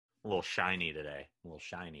a little shiny today. A little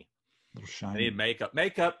shiny. shiny. I need makeup.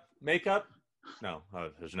 Makeup. No,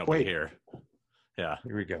 there's nobody here. Yeah.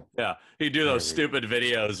 Here we go. Yeah. You do those stupid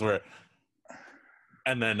videos where,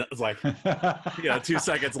 and then it's like, 2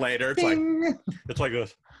 seconds later, it's like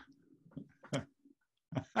this.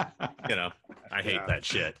 I hate that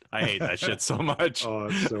shit. I hate that shit so much. Oh,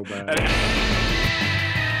 it's so bad.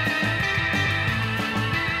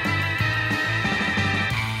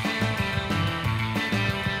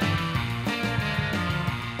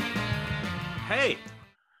 Hey,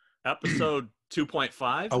 episode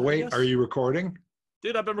 2.5. Oh, wait, are you recording?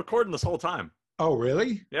 Dude, I've been recording this whole time. Oh,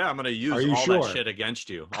 really? Yeah, I'm going to use all that shit against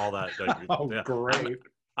you. All that. Yeah. Great.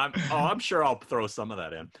 I'm sure I'll throw some of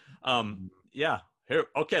that in. Yeah. Here.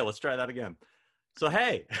 Okay, let's try that again. So,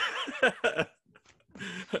 hey.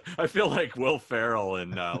 I feel like Will Ferrell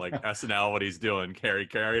in like SNL, what he's doing.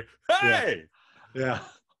 Carrie. Hey! Yeah.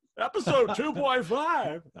 Episode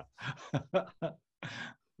 2.5.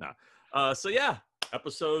 No. So yeah,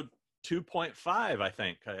 episode 2.5. I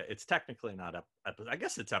think it's technically not I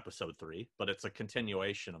guess it's episode 3, but it's a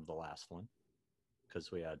continuation of the last one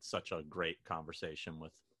because we had such a great conversation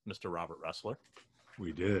with Mr. Robert Rusler.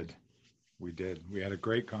 We did. We had a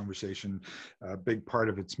great conversation. A big part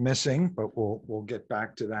of it's missing, but we'll get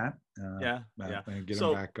back to that. And get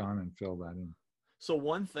him back on and fill that in. So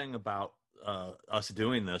one thing about us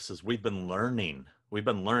doing this is we've been learning.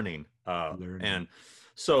 And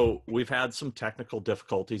so we've had some technical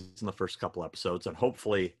difficulties in the first couple episodes, and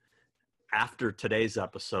hopefully after today's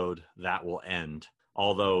episode, that will end.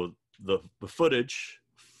 Although the footage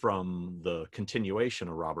from the continuation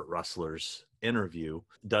of Robert Rusler's interview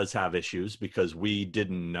does have issues because we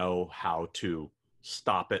didn't know how to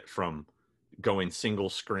stop it from going single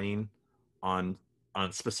screen on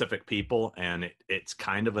specific people, and it's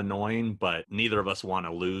kind of annoying, but neither of us want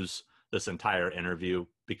to lose this entire interview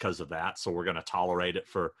because of that. So we're going to tolerate it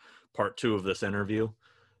for part 2 of this interview.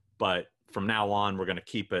 But from now on, we're going to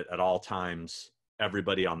keep it at all times,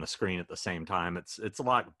 everybody on the screen at the same time. It's a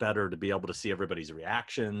lot better to be able to see everybody's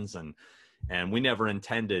reactions. And we never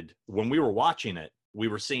intended, when we were watching it, we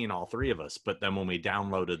were seeing all 3 of us. But then when we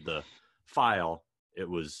downloaded the file, it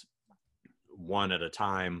was one at a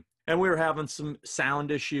time. And we were having some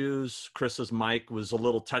sound issues. Chris's mic was a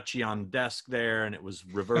little touchy on desk there, and it was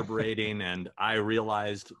reverberating. And I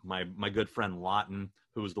realized my good friend Lawton,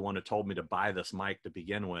 who was the one who told me to buy this mic to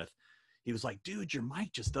begin with, he was like, dude, your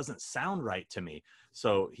mic just doesn't sound right to me.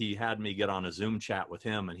 So he had me get on a Zoom chat with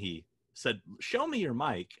him, and he said, show me your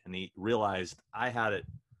mic. And he realized I had it.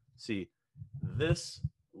 See,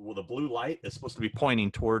 the blue light is supposed to be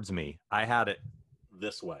pointing towards me. I had it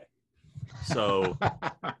this way. So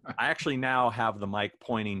I actually now have the mic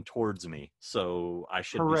pointing towards me, so I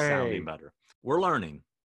should be sounding better. We're learning.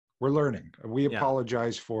 We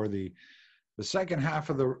apologize for the second half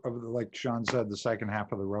of the like Sean said, the second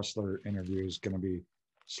half of the Rusler interview is going to be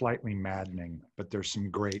slightly maddening, but there's some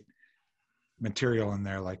great material in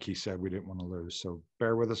there, like he said, we didn't want to lose. So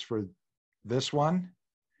bear with us for this one,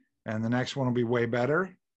 and the next one will be way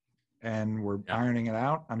better, and we're ironing it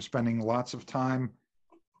out. I'm spending lots of time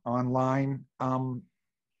online,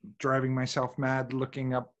 driving myself mad,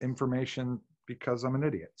 looking up information because I'm an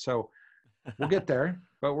idiot. So we'll get there,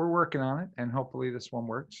 but we're working on it, and hopefully this one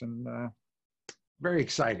works. And very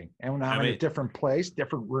exciting. And now I'm in a different place,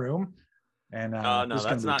 different room. And no,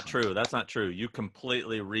 that's not true. That's not true. You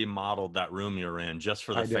completely remodeled that room you're in just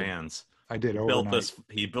for the fans. I did.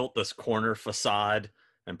 He built this corner facade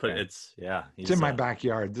and put it's in my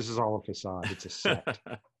backyard. This is all a facade. It's a set.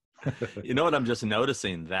 You know what I'm just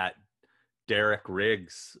noticing? That Derek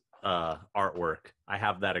Riggs artwork. I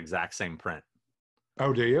have that exact same print.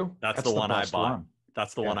 Oh, do you? That's the one I bought.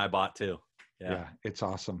 That's the one I bought too. Yeah, it's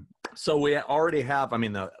awesome. So we already have,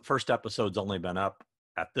 the first episode's only been up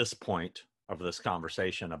at this point of this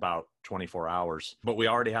conversation about 24 hours, but we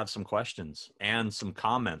already have some questions and some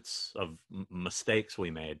comments of mistakes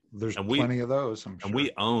we made. There's plenty of those, I'm sure.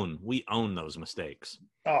 And we own those mistakes.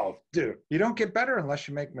 Oh, dude, you don't get better unless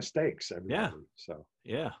you make mistakes. Everybody. So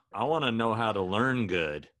I want to know how to learn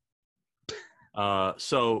good.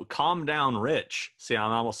 So calm down, Rich. See,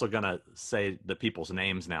 I'm also gonna say the people's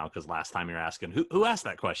names now because last time you're asking who asked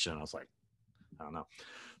that question, I was like, I don't know.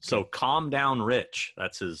 So calm down, Rich.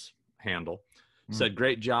 That's his handle. Said,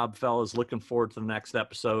 great job, fellas. Looking forward to the next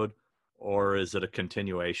episode. Or is it a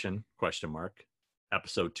continuation? ?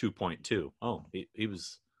 Episode 2.2. Oh, he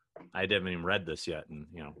was. I haven't even read this yet, and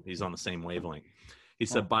he's on the same wavelength. He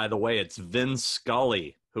said, by the way, it's Vin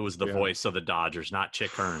Scully who was the voice of the Dodgers, not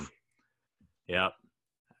Chick Hearn. Yep.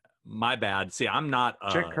 My bad. See, I'm not.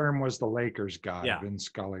 Chick Hearn was the Lakers guy. Yeah. Vin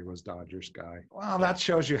Scully was Dodgers guy. Well, that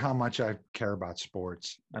shows you how much I care about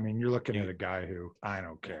sports. I mean, you're looking at a guy who I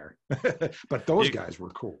don't care, but those guys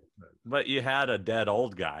were cool. But you had a dead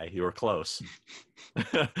old guy. You were close.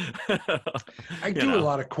 I do a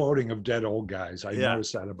lot of quoting of dead old guys. I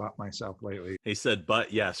noticed that about myself lately. He said,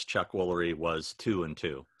 but yes, Chuck Woolery was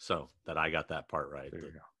 2-2. So that I got that part right. There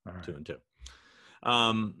you go. All right. 2-2.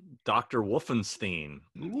 Dr. Wolfenstein,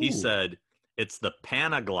 he said, it's the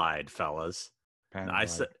Panaglide, fellas. I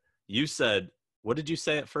said, you said, what did you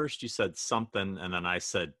say at first? You said something, and then I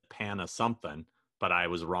said Pana something, but I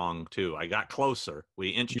was wrong too. I got closer. We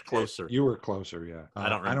inched closer. You were closer, yeah. I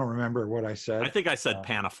don't remember what I said. I think I said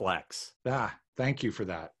Panaflex. Thank you for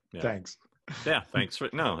that. Yeah. Thanks. Yeah, thanks for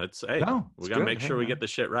we got to make sure we get the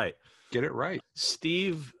shit right. Get it right.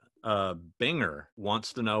 Steve Binger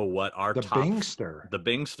wants to know what our the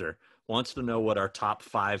Bingster wants to know what our top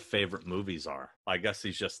 5 favorite movies are. I guess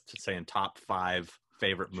he's just saying top 5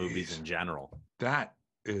 favorite movies in general. That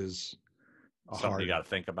is something you got to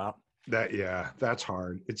think about. That's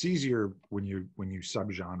hard. It's easier when you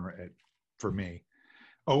subgenre it. For me,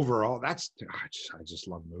 overall, I just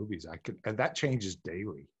love movies. And that changes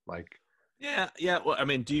daily. Like, yeah. Well, I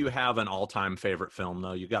mean, do you have an all-time favorite film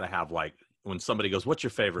though? You got to have, like, when somebody goes, what's your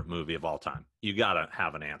favorite movie of all time? You got to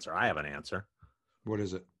have an answer. I have an answer. What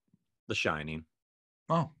is it? The Shining.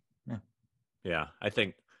 Oh, yeah. Yeah, I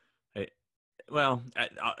think,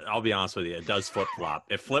 I'll be honest with you. It does flip-flop.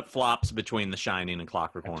 It flip-flops between The Shining and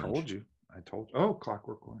Clockwork Orange. I told you. Oh,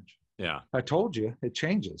 Clockwork Orange. Yeah. I told you. It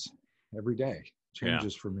changes every day.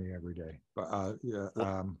 Changes for me every day. But,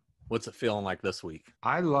 what's it feeling like this week?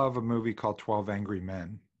 I love a movie called 12 Angry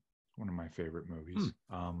Men. One of my favorite movies.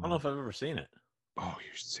 I don't know if I've ever seen it. Oh, you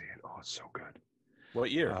should see it. Oh, it's so good. What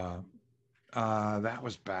year? That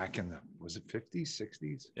was back in was it 50s,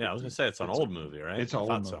 60s? Yeah, I was gonna say it's an old movie, right? It's an old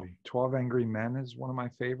movie. So. 12 Angry Men is one of my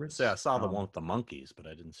favorites. Yeah, I saw the one with the monkeys, but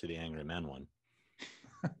I didn't see the Angry Men one.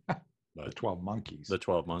 The 12 Monkeys. The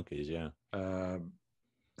 12 Monkeys, yeah.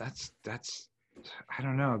 That's I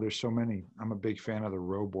don't know. There's so many. I'm a big fan of the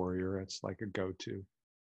Road Warrior. It's like a go-to.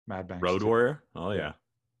 Mad Max. Road Warrior? Oh yeah.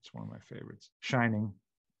 It's one of my favorites. Shining,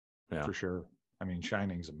 for sure. I mean,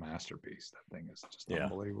 Shining's a masterpiece. That thing is just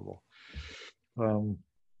unbelievable. God.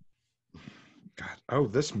 Oh,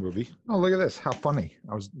 this movie. Oh, look at this. How funny.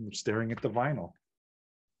 I was staring at the vinyl.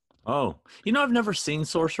 Oh, I've never seen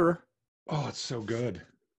Sorcerer. Oh, it's so good.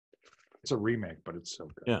 It's a remake, but it's so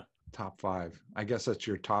good. Yeah. Top 5. I guess that's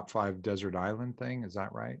your top 5 desert island thing. Is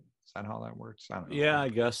that right? Is that how that works? I don't know. Yeah, I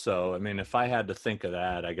guess so. I mean, if I had to think of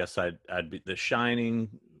that, I guess I'd be The Shining,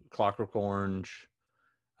 Clockwork Orange,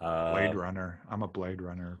 Blade Runner. I'm a Blade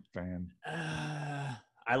Runner fan.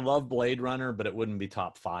 I love Blade Runner, but it wouldn't be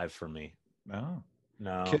top 5 for me. No.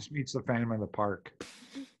 No. Kiss Meets the Phantom of the Park.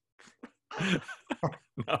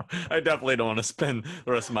 No, I definitely don't want to spend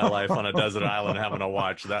the rest of my life on a desert island having to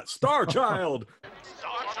watch that. Star Child.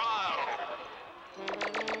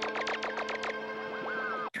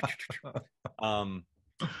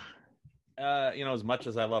 As much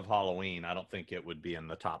as I love Halloween, I don't think it would be in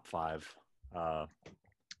the top 5. I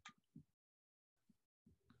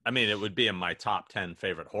mean, it would be in my top 10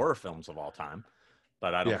 favorite horror films of all time,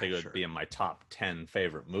 but I don't think it would be in my top 10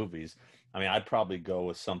 favorite movies. I mean, I'd probably go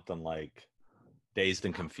with something like Dazed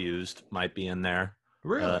and Confused might be in there.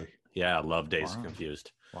 Really? Yeah, I love Dazed and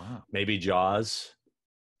Confused. Wow. Maybe Jaws.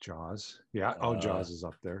 Yeah. Oh, Jaws is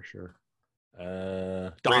up there, sure.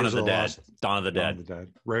 Dawn of the Dead. Dawn of the Dead.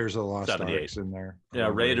 Raiders of the Lost Ark's in there. Yeah,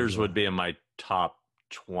 Raiders would be in my top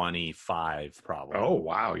 25 probably. Oh,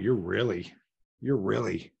 wow. You're really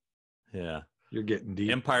yeah. You're getting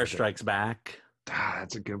deep. Empire Strikes Back.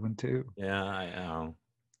 That's a good one too. Yeah, I know.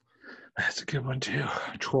 That's a good one too.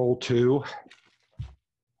 Troll 2.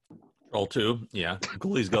 Troll 2, yeah.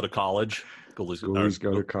 Ghoulies Go to College. Ghoulies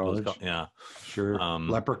Go to College. Yeah. Sure.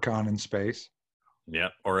 Leprechaun in Space. Yeah,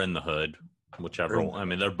 or In the Hood, whichever. I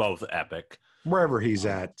mean, they're both epic. Wherever he's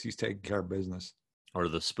at, he's taking care of business. Or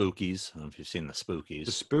The Spookies. I don't know if you've seen The Spookies.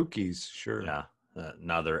 The Spookies, sure. Yeah,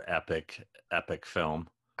 another epic film.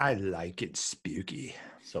 I like it spooky.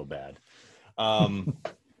 So bad.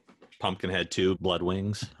 Pumpkinhead 2, Blood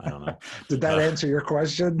Wings. I don't know. Did that answer your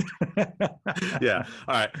question? Yeah.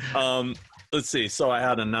 All right. Let's see. So I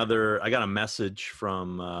got a message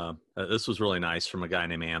from, this was really nice, from a guy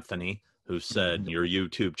named Anthony, who said, your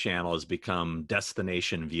YouTube channel has become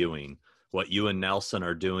destination viewing. What you and Nelson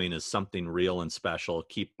are doing is something real and special.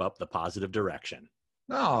 Keep up the positive direction.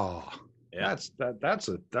 Oh, yeah. That's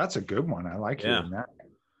a good one. I like hearing that.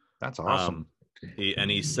 That's awesome.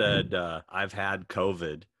 He said, I've had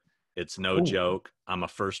COVID. It's no joke. I'm a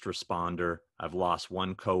first responder. I've lost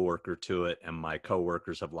one coworker to it, and my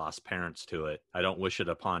coworkers have lost parents to it. I don't wish it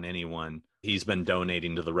upon anyone. He's been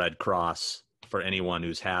donating to the Red Cross for anyone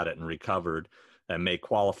who's had it and recovered and may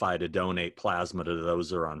qualify to donate plasma to those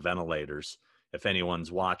who are on ventilators. If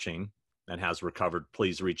anyone's watching and has recovered,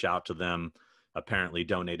 please reach out to them. Apparently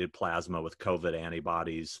donated plasma with COVID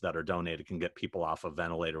antibodies that are donated can get people off a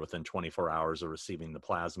ventilator within 24 hours of receiving the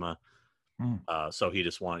plasma. So he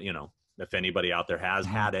just if anybody out there has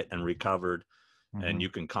had it and recovered, and you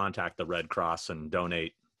can contact the Red Cross and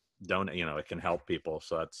donate, it can help people.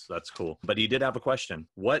 So that's cool. But he did have a question.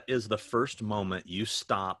 What is the first moment you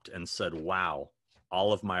stopped and said, wow,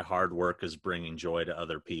 all of my hard work is bringing joy to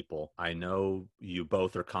other people? I know you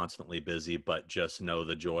both are constantly busy, but just know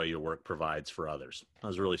the joy your work provides for others. That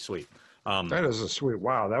was really sweet. That is a sweet,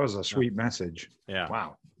 wow. That was a sweet message. Yeah.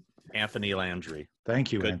 Wow. Anthony Landry.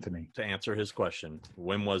 Thank you, Anthony. To answer his question,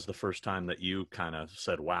 when was the first time that you kind of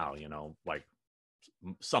said, wow, like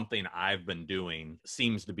something I've been doing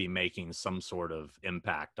seems to be making some sort of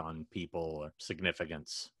impact on people or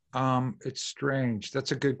significance? It's strange.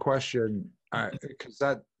 That's a good question. Because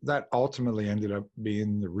that ultimately ended up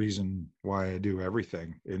being the reason why I do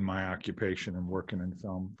everything in my occupation and working in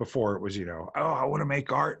film. Before it was, I want to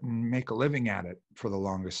make art and make a living at it for the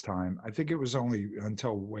longest time. I think it was only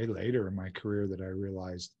until way later in my career that I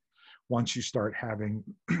realized once you start having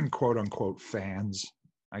quote unquote fans,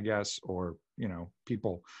 I guess, or,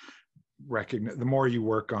 people recognize, the more you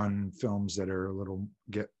work on films that are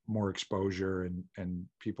get more exposure and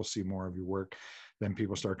people see more of your work, then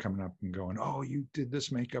people start coming up and going, oh, you did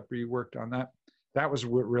this makeup or you worked on that. That was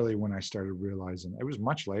really when I started realizing. It was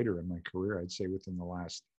much later in my career. I'd say within the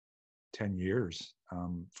last 10 years,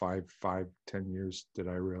 10 years, did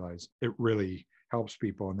I realize it really helps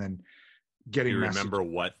people. And then getting you remember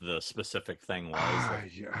what the specific thing was?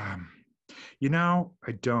 I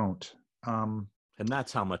don't. And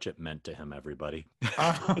that's how much it meant to him, everybody.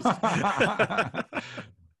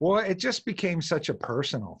 Well, it just became such a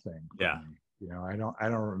personal thing. Yeah. I don't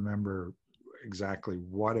remember exactly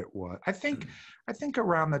what it was. I think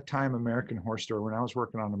around the time American Horror Story, when I was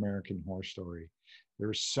working on American Horror Story, there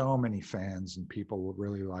were so many fans and people were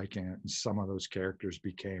really liking it. And some of those characters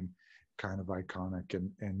became kind of iconic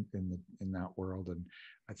in that world. And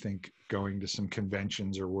I think going to some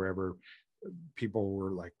conventions or wherever, people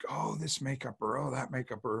were like, oh, this makeup, or oh, that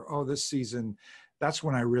makeup, or oh, this season. That's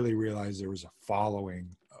when I really realized there was a following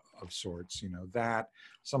of sorts. That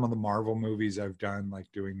some of the Marvel movies I've done,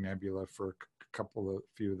 like doing Nebula for a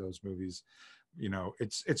few of those movies,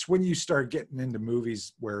 it's when you start getting into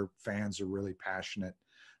movies where fans are really passionate,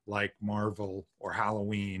 like Marvel or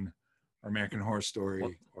Halloween or American Horror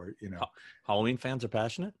Story, or Halloween fans are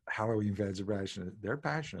passionate. Halloween fans are passionate. They're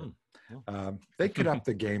passionate. They could up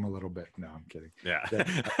the game a little bit. No, I'm kidding. Yeah.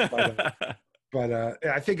 But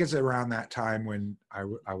I think it's around that time when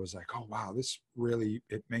I was like, oh, wow, this really,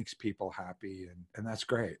 it makes people happy. And that's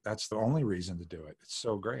great. That's the only reason to do it. It's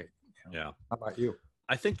so great. Yeah. How about you?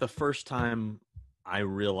 I think the first time I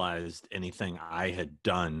realized anything I had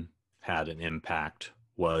done had an impact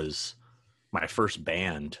was my first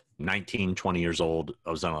band, 19, 20 years old.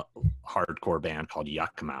 I was in a hardcore band called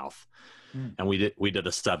Yuck Mouth. And we did a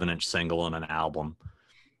 7-inch single and an album.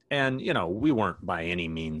 And, we weren't by any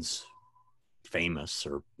means famous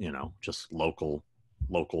or, just local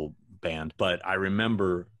band. But I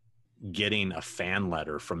remember getting a fan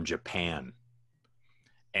letter from Japan.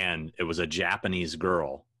 And it was a Japanese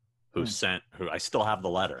girl who who I still have the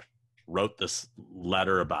letter, wrote this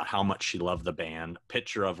letter about how much she loved the band,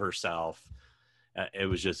 picture of herself.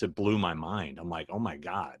 It blew my mind. I'm like, oh my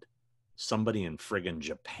God, somebody in friggin'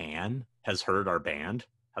 Japan has heard our band.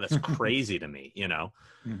 That's crazy to me,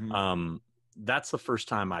 That's the first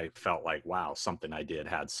time I felt like, wow, something I did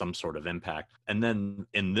had some sort of impact. And then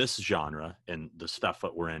in this genre and the stuff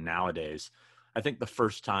that we're in nowadays, I think the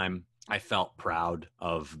first time I felt proud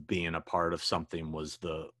of being a part of something was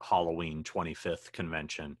the Halloween 25th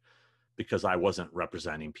convention, because I wasn't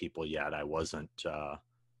representing people yet. I wasn't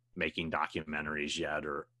making documentaries yet,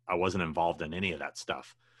 or I wasn't involved in any of that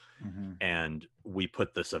stuff. And we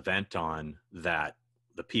put this event on that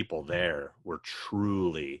the people there were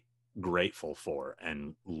truly grateful for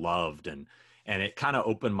and loved. And it kind of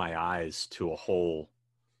opened my eyes to a whole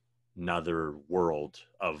another world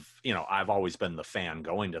of, I've always been the fan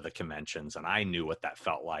going to the conventions, and I knew what that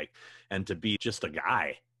felt like. And to be just a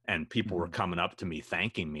guy and people were coming up to me,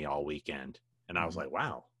 thanking me all weekend. And I was like,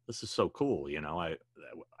 wow, this is so cool.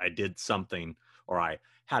 I did something, or I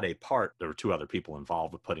had a part. There were 2 other people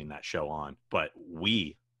involved with putting that show on, but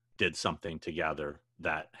we did something together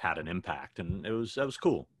that had an impact, and that was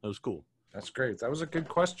cool. It was cool. That's great. That was a good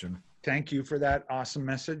question. Thank you for that awesome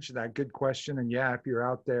message, that good question. And yeah, if you're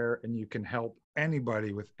out there and you can help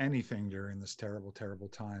anybody with anything during this terrible, terrible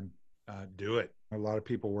time, do it. A lot of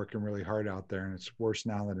people working really hard out there, and it's worse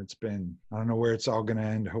now than it's been. I don't know where it's all going to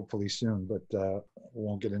end, hopefully soon, but we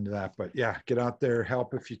won't get into that. But yeah, get out there,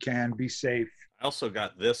 help if you can, be safe. I also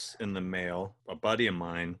got this in the mail. A buddy of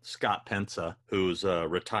mine, Scott Pensa, who's a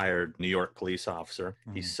retired New York police officer,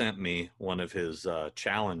 he sent me one of his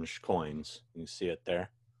challenge coins. You see it there?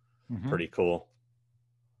 Pretty cool.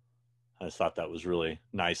 I just thought that was really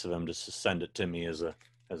nice of him to send it to me as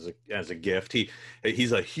a gift.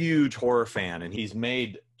 He's a huge horror fan, and he's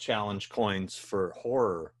made challenge coins for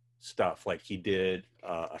horror stuff. Like he did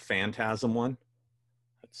a Phantasm one.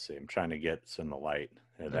 Let's see. I'm trying to get it's in the light.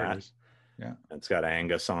 There it is. Yeah. It's got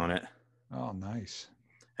Angus on it. Oh, nice.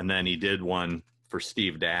 And then he did one for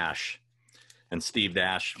Steve Dash, and Steve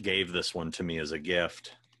Dash gave this one to me as a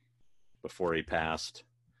gift before he passed.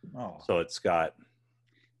 Oh. So it's got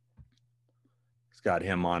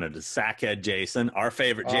him on it. Sackhead Jason, our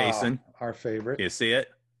favorite Jason. Our favorite. You see it?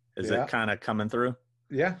 Is it kind of coming through?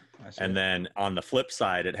 Yeah. I see and it. Then on the flip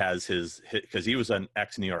side, it has his, because he was an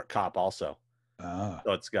ex-New York cop also. So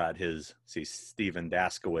it's got his, Steven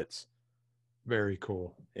Daskowitz. Very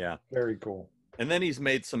cool. Yeah. Very cool. And then he's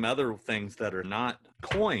made some other things that are not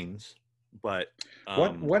coins, but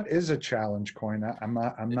what is a challenge coin? I'm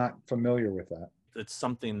not familiar with that. It's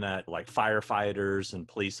something that like firefighters and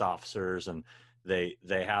police officers, and they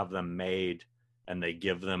have them made and they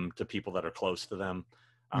give them to people that are close to them.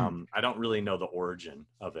 I don't really know the origin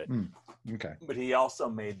of it. Okay. But he also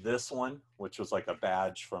made this one, which was like a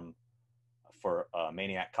badge for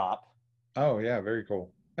Maniac Cop. Oh yeah, very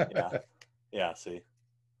cool. Yeah, see.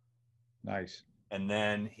 Nice. And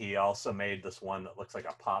then he also made this one that looks like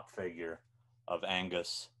a pop figure of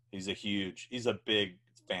Angus. He's a big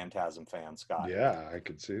Phantasm fan, Scott. Yeah, I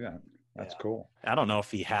could see that. That's cool. I don't know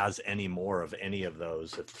if he has any more of any of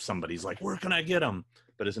those. If somebody's like, where can I get them?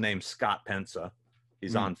 But his name's Scott Pensa.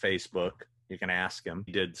 He's on Facebook. You can ask him.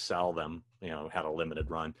 He did sell them, had a limited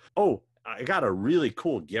run. Oh, I got a really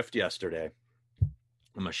cool gift yesterday. I'm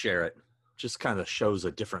going to share it. Just kind of shows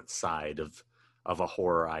a different side of a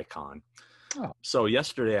horror icon. Oh. So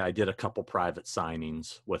yesterday I did a couple private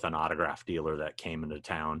signings with an autograph dealer that came into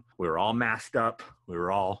town. We were all masked up. We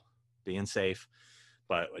were all being safe.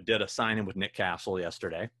 But I did a signing with Nick Castle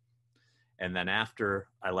yesterday. And then after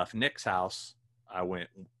I left Nick's house, I went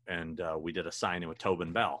and we did a signing with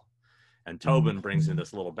Tobin Bell. And Tobin brings in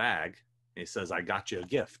this little bag. And he says, I got you a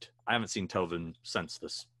gift. I haven't seen Tobin since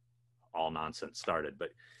this all nonsense started. But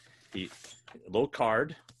a little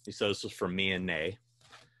card. He says this was from me and Nay.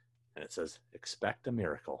 And it says, expect a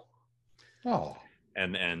miracle. Oh.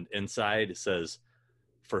 And inside it says,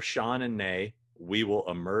 for Sean and Nay, we will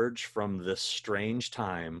emerge from this strange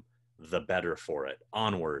time the better for it.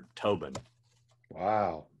 Onward, Tobin.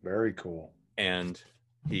 Wow. Very cool. And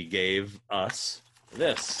he gave us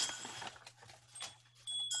this.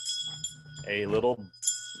 A little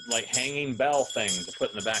like hanging bell thing to put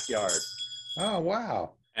in the backyard. Oh,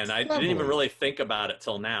 wow. And I didn't even really think about it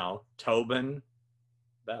till now. Tobin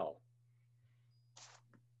Bell.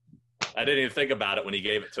 I didn't even think about it when he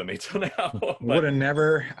gave it to me till now. Would have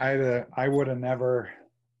never. I would have never.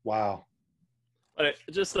 Wow. But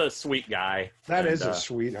just a sweet guy. That is a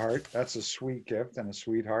sweetheart. That's a sweet gift and a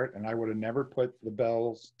sweetheart. And I would have never put the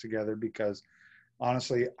bells together because,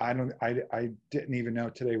 honestly, I didn't even know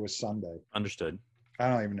today was Sunday. Understood. I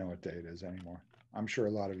don't even know what day it is anymore. I'm sure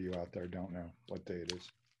a lot of you out there don't know what day it is.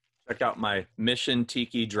 Check out my Mission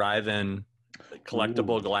Tiki Drive-In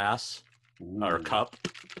collectible glass or cup.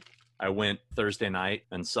 I went Thursday night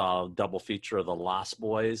and saw a double feature of The Lost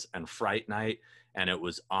Boys and Fright Night, and it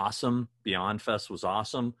was awesome. Beyond Fest was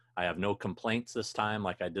awesome. I have no complaints this time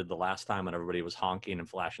like I did the last time when everybody was honking and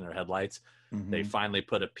flashing their headlights. They finally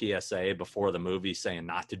put a PSA before the movie saying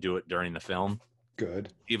not to do it during the film.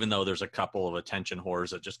 Good. Even though there's a couple of attention whores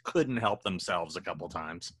that just couldn't help themselves a couple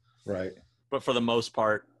times. Right. But for the most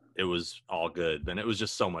part, it was all good. And it was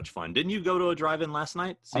just so much fun. Didn't you go to a drive-in last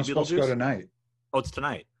night? I'm supposed to go tonight. Oh, it's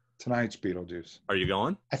tonight. Tonight's Beetlejuice. Are you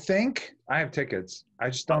going? I think I have tickets. I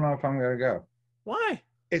just don't know if I'm going to go. Why?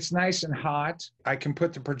 It's nice and hot. I can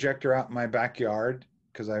put the projector out in my backyard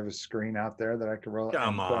because I have a screen out there that I can roll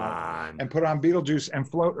and put on Beetlejuice and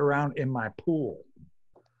float around in my pool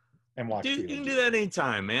and watch Beetlejuice. You can do that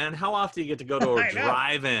anytime, man. How often do you get to go to a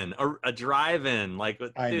drive-in? A drive-in,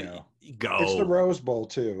 I know. Go. It's the Rose Bowl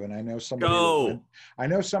too, and I know somebody. I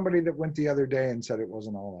know somebody that went the other day and said it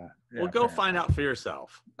wasn't all that. Well, go find out for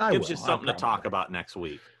yourself. Gives you something to talk about next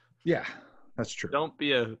week. Yeah, That's true. Don't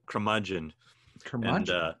be a curmudgeon.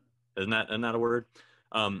 Curmudgeon. And isn't that a word?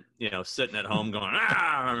 Sitting at home going,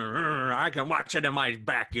 I can watch it in my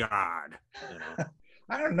backyard.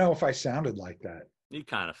 I don't know if I sounded like that. You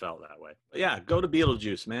kind of felt that way. But yeah, go to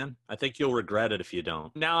Beetlejuice, man. I think you'll regret it if you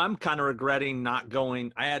don't. Now I'm kind of regretting not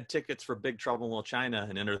going. I had tickets for Big Trouble in Little China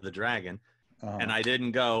and Enter the Dragon, and I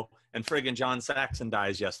didn't go. And friggin' John Saxon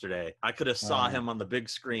dies yesterday. I could have saw him on the big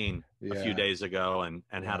screen a few days ago and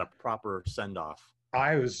had a proper send off.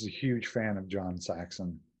 I was a huge fan of John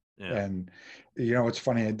Saxon. Yeah. And it's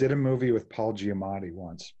funny. I did a movie with Paul Giamatti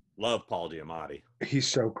once. Love Paul Giamatti. He's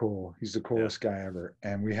so cool. He's the coolest guy ever.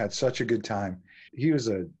 And we had such a good time. He was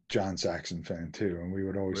a John Saxon fan too. And we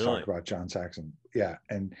would always talk about John Saxon. Yeah.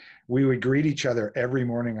 And we would greet each other every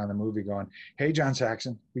morning on the movie going, hey, John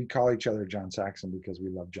Saxon. We call each other John Saxon because we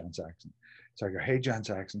love John Saxon. So I go, hey, John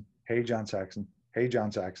Saxon. Hey, John Saxon. Hey,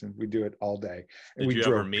 John Saxon. We do it all day. And Did you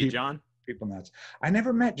ever meet John? People nuts. I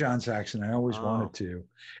never met John Saxon. I always wanted to,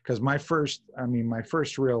 because my first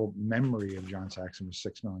real memory of John Saxon was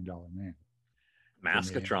 $6 Million Man.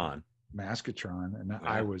 Maskatron, and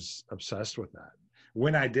I was obsessed with that.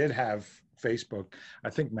 When I did have Facebook,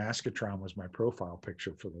 I think Maskatron was my profile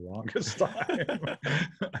picture for the longest time.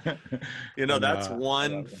 That's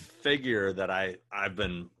one figure that I've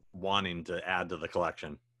been wanting to add to the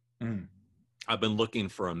collection. I've been looking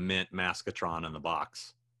for a mint Maskatron in the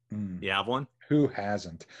box. You have one? Who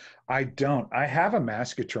hasn't? I don't. I have a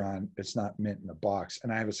Maskatron. It's not mint in the box.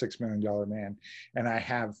 And I have a $6 Million Man. And I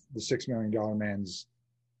have the $6 Million Man's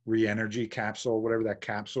re-energy capsule, whatever that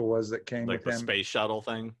capsule was that came with him. Like the space shuttle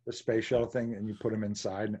thing? The space shuttle thing. And you put him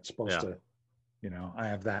inside and it's supposed to, I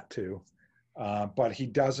have that too. But he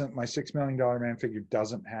doesn't, my $6 Million Man figure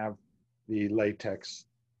doesn't have the latex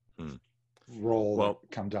roll that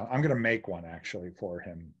comes out. I'm going to make one actually for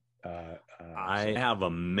him. I have a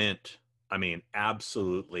mint,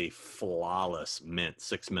 absolutely flawless mint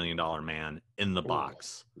 $6 Million Man in the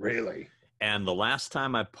box. Really? And the last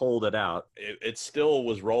time I pulled it out, it still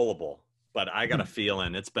was rollable, but I got a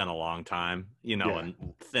feeling it's been a long time, and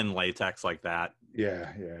thin latex like that.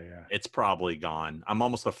 Yeah. It's probably gone. I'm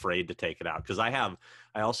almost afraid to take it out because I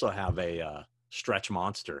also have a stretch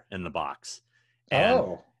monster in the box.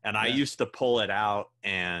 And I used to pull it out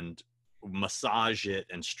and massage it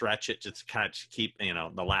and stretch it to keep,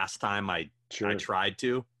 the last time I tried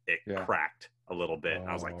to, it cracked a little bit.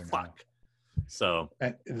 I was like, fuck. So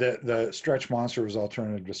and the stretch monster was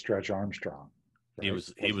alternative to Stretch Armstrong. Right?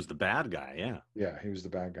 He was the bad guy. Yeah, he was the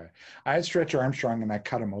bad guy. I had Stretch Armstrong and I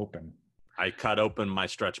cut him open. I cut open my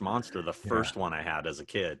stretch monster, the first one I had as a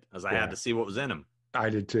kid, as I had to see what was in him.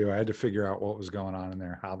 I did too. I had to figure out what was going on in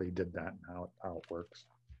there, how they did that, and how it works.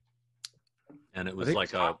 And it was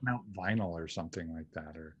like a mount vinyl or something like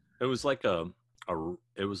that, or it was like a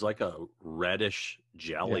reddish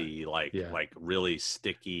jelly, like really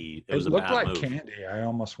sticky. It looked like candy. I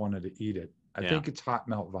almost wanted to eat it. I think it's hot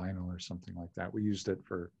melt vinyl or something like that. We used it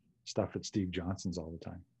for stuff at Steve Johnson's all the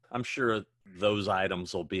time. I'm sure those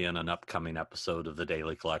items will be in an upcoming episode of the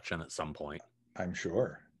Daily Collection at some point. I'm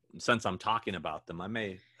sure. Since I'm talking about them, I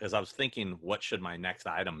may, because I was thinking, what should my next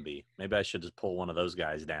item be? Maybe I should just pull one of those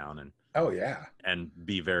guys down and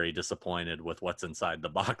be very disappointed with what's inside the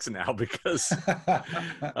box now, because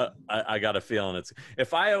I got a feeling it's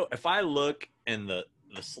if I look and the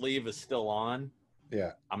sleeve is still on,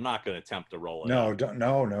 I'm not going to attempt to roll it.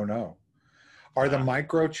 No. Are the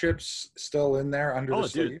microchips still in there under the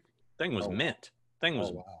sleeve? Dude, thing was mint. Thing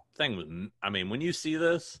was. I mean, when you see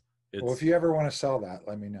this. Well, if you ever want to sell that,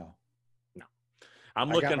 let me know. No, I'm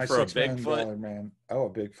looking for a Bigfoot. Man. Oh, a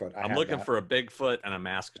Bigfoot. I'm looking for a Bigfoot and a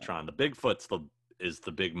Maskatron. The Bigfoot's is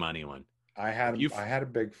the big money one. I had a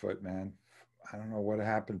Bigfoot, man. I don't know what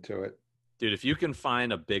happened to it, dude. If you can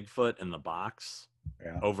find a Bigfoot in the box,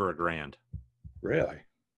 over $1,000. Really?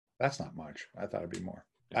 That's not much. I thought it'd be more.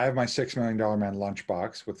 I have my $6 Million Man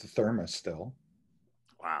lunchbox with the thermos still.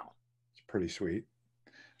 Wow, it's pretty sweet.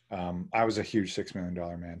 I was a huge $6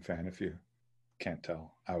 Million Man fan, if you can't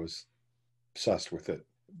tell. I was obsessed with it.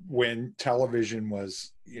 When television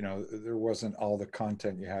was, there wasn't all the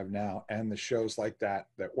content you have now, and the shows like that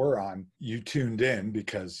were on, you tuned in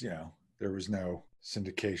because, there was no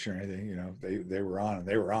syndication or anything. They were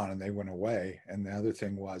on and they went away. And the other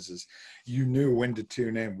thing is you knew when to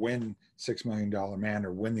tune in, when $6 Million Man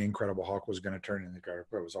or when the Incredible Hulk was going to turn into the Incredible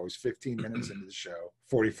Hulk. It was always 15 minutes into the show,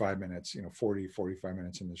 45 minutes, 45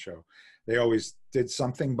 minutes in the show. They always did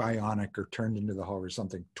something bionic or turned into the Hulk or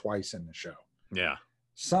something twice in the show. Yeah.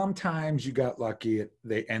 Sometimes you got lucky.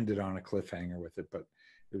 They ended on a cliffhanger with it, but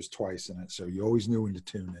it was twice in it. So you always knew when to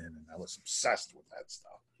tune in. And I was obsessed with that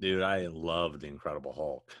stuff. Dude, I love the Incredible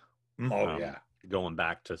Hulk. Oh, yeah. Going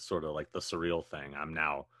back to sort of like the surreal thing, I'm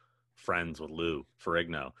now friends with Lou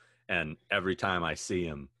Ferrigno. And every time I see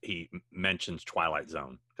him, he mentions Twilight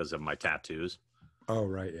Zone because of my tattoos. Oh,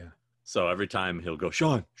 right. Yeah. So every time he'll go,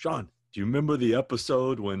 Sean, do you remember the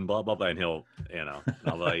episode when blah, blah, blah? And he'll,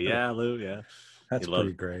 I'll be like, yeah, Lou, yeah. That's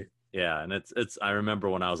pretty great. Yeah. And I remember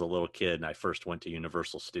when I was a little kid and I first went to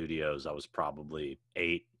Universal Studios, I was probably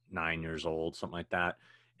 8, 9 years old, something like that.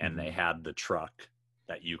 And they had the truck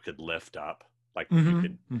that you could lift up. Like you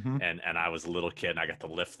could, and I was a little kid and I got to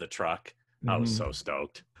lift the truck. I was so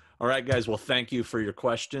stoked. All right, guys. Well, thank you for your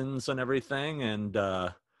questions and everything. And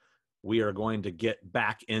we are going to get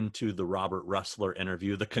back into the Robert Rusler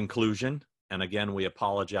interview, the conclusion. And again, we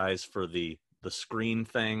apologize for the screen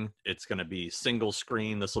thing. It's going to be single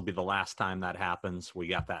screen. This will be the last time that happens. We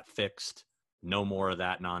got that fixed. No more of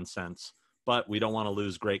that nonsense. But we don't want to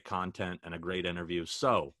lose great content and a great interview.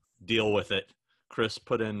 So deal with it. Chris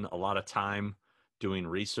put in a lot of time doing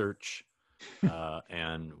research,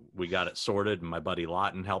 and we got it sorted. And my buddy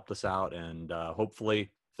Lawton helped us out, and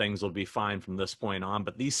hopefully things will be fine from this point on.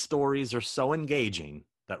 But these stories are so engaging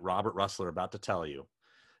that Robert Rusler about to tell you,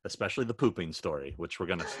 especially the pooping story, which we're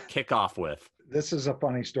going to kick off with. This is a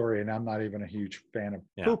funny story, and I'm not even a huge fan of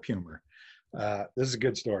poop humor. This is a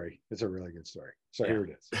good story. It's a really good story. So here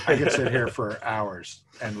it is. I could sit here for hours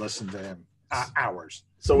and listen to him. Hours.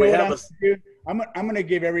 So we have I'm going to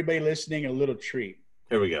give everybody listening a little treat.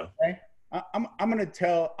 Here we go. Okay? I'm going to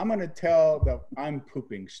tell the I'm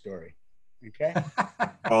pooping story. Okay.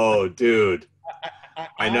 Oh, dude.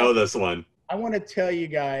 I know this one. I want to tell you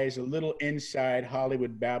guys a little inside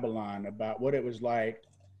Hollywood Babylon about what it was like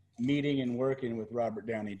meeting and working with Robert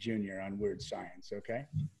Downey Jr. on Weird Science. Okay.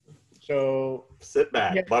 So sit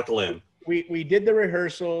back, buckle in. We did the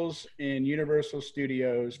rehearsals in Universal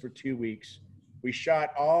Studios for 2 weeks. We shot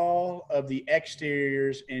all of the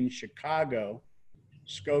exteriors in Chicago,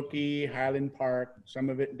 Skokie, Highland Park, some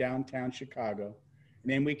of it downtown Chicago.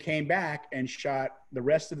 And then we came back and shot the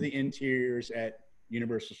rest of the interiors at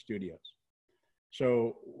Universal Studios.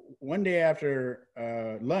 So one day after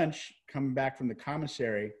lunch, coming back from the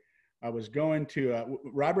commissary, I was going to,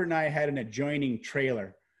 Robert and I had an adjoining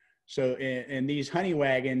trailer. So in these honey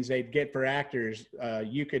wagons they'd get for actors,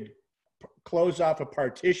 you could close off a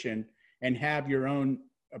partition and have your own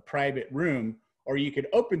private room, or you could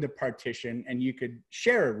open the partition and you could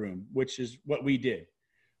share a room, which is what we did.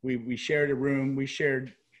 We shared a room. We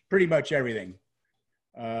shared pretty much everything,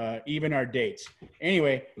 even our dates.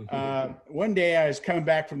 Anyway, one day I was coming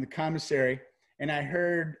back from the commissary and I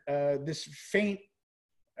heard this faint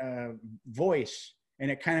voice, and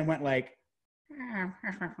it kind of went like, what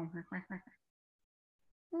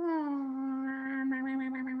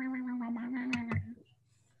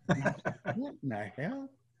in the hell?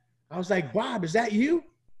 I was like, Bob, is that you?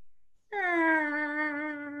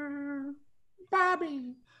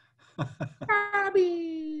 Bobby.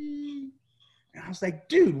 And I was like,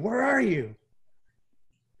 dude, where are you?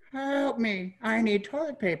 Help me. I need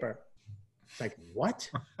toilet paper. It's like, what?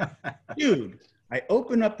 Dude, I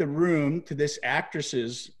open up the room to this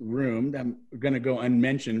actress's room. I'm going to go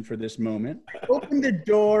unmentioned for this moment. I open the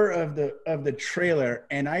door of the trailer,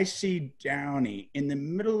 and I see Downey in the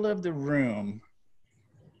middle of the room,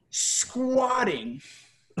 squatting,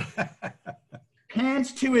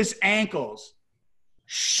 pants to his ankles.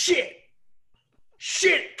 Shit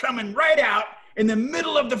coming right out in the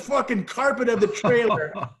middle of the fucking carpet of the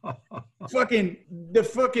trailer. the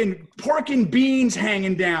fucking pork and beans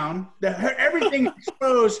hanging down, everything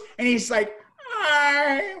exposed, and he's like,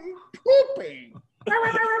 I'm pooping.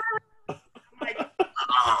 I'm like,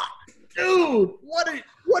 dude, what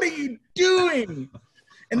are you doing?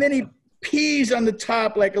 And then he pees on the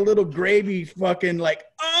top like a little gravy fucking like,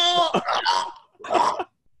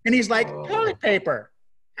 and he's like, toilet paper.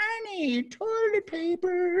 I need toilet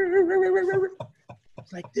paper.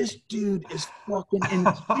 It's like, this dude is fucking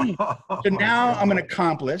insane. So now I'm an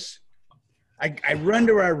accomplice. I run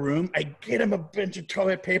to our room. I get him a bunch of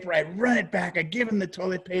toilet paper. I run it back. I give him the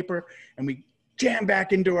toilet paper, and we jam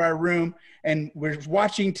back into our room, and we're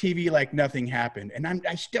watching TV like nothing happened. And I'm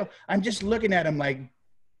just looking at him like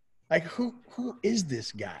who is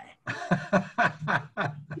this guy?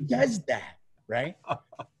 Who does that, right?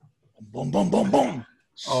 Boom, boom, boom, boom.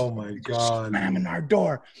 Oh my God. Slamming our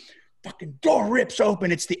door. Fucking door rips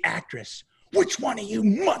open. It's the actress. Which one of you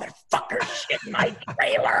motherfuckers shit my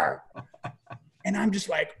trailer? And I'm just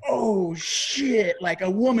like, oh shit, like a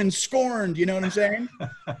woman scorned, you know what I'm saying?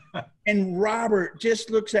 And Robert just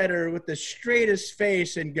looks at her with the straightest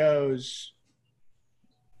face and goes,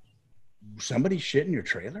 somebody shit in your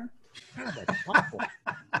trailer? God, that's awful.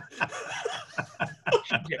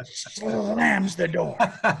 She Just slams the door.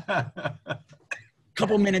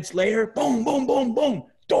 Couple minutes later, boom, boom, boom, boom.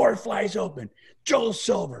 Door flies open. Joel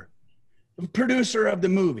Silver, the producer of the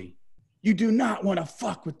movie. You do not want to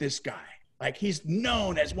fuck with this guy. Like, he's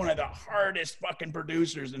known as one of the hardest fucking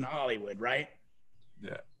producers in Hollywood, right?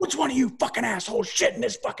 Yeah. Which one of you fucking assholes shit in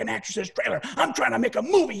this fucking actress's trailer? I'm trying to make a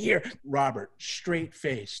movie here. Robert,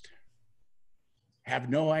 straight-faced. Have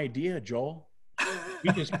no idea, Joel.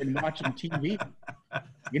 You just been watching TV.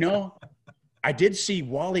 You know, I did see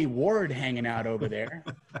Wally Ward hanging out over there.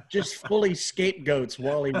 Just fully scapegoats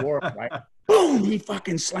Wally Ward, right? Boom, he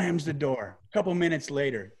fucking slams the door. A couple minutes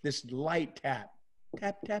later, this light tap.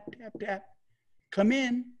 Tap, tap, tap, tap. Come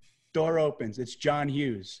in. Door opens. It's John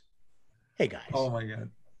Hughes. Hey, guys. Oh, my God.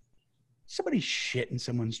 Somebody shit in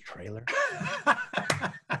someone's trailer.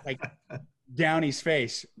 Like, Downey's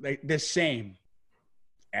face. Like, the same.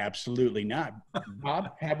 Absolutely not.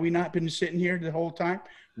 Bob, have we not been sitting here the whole time?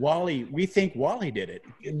 Wally, we think Wally did it.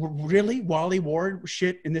 Really? Wally Ward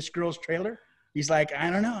shit in this girl's trailer? He's like, I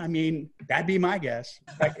don't know. I mean, that'd be my guess.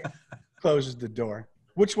 Like, closes the door.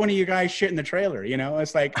 Which one of you guys shit in the trailer? You know,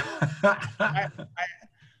 it's like, I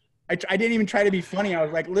didn't even try to be funny. I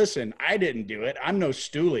was like, listen, I didn't do it. I'm no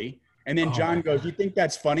stoolie. And then John goes, you think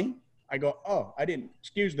that's funny? I go, oh, I didn't.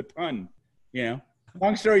 Excuse the pun, you know.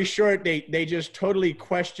 Long story short, they just totally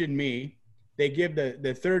questioned me. They give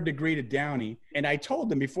the third degree to Downey. And I told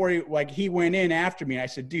them before he went in after me, I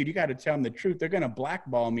said, dude, you got to tell them the truth. They're going to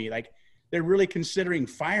blackball me. Like, they're really considering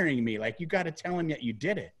firing me. Like, you got to tell him that you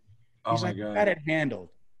did it. He's like, got it handled.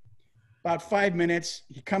 About 5 minutes,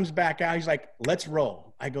 he comes back out. He's like, let's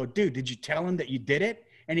roll. I go, dude, did you tell him that you did it?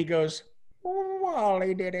 And he goes,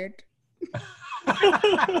 Wally did it.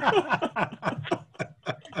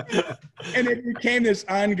 And it became this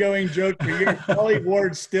ongoing joke for years. Wally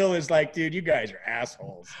Ward still is like, dude, you guys are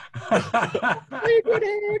assholes. We did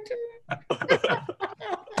it.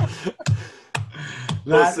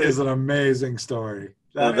 That is an amazing story.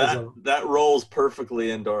 That rolls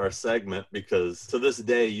perfectly into our segment, because to this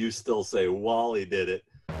day you still say Wally did it.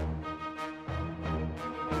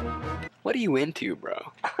 What are you into, bro?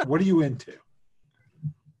 What are you into?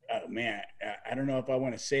 Oh man, I don't know if I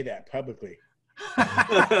want to say that publicly.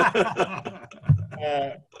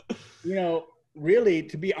 You know, really,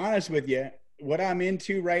 to be honest with you, what I'm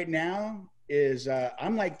into right now is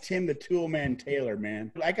I'm like Tim the Toolman Taylor,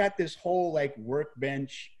 man. I got this whole like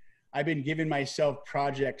workbench. I've been giving myself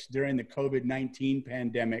projects during the COVID-19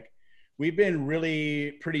 pandemic. We've been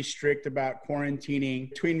really pretty strict about quarantining.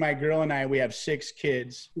 Between my girl and I, we have 6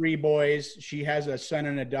 kids, 3 boys. She has a son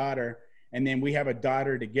and a daughter, and then we have a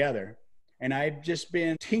daughter together. And I've just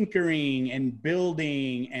been tinkering and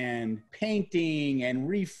building and painting and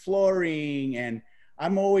reflooring. And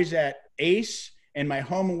I'm always at Ace and my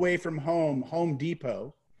home away from home, Home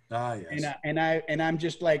Depot. Ah, yes. And I'm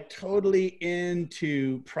just like totally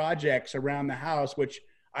into projects around the house, which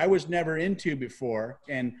I was never into before.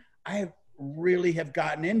 And I really have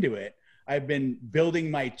gotten into it. I've been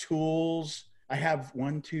building my tools. I have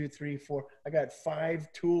 1, 2, 3, 4. I got 5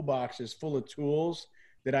 toolboxes full of tools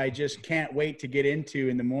that I just can't wait to get into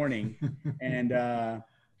in the morning. And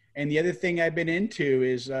the other thing I've been into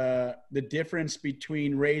is the difference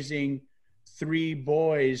between raising 3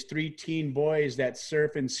 teen boys that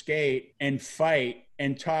surf and skate and fight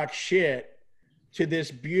and talk shit, to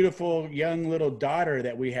this beautiful young little daughter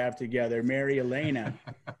that we have together, Mary Elena,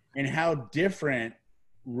 and how different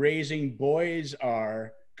raising boys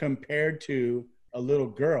are compared to a little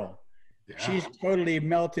girl. Yeah. She's totally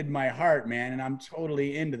melted my heart, man, and I'm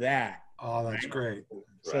totally into that. Oh, that's great.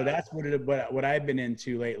 So that's what I've been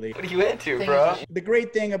into lately. What are you into, bro? The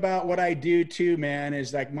great thing about what I do too, man,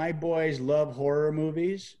 is like my boys love horror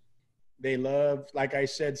movies. They love, like I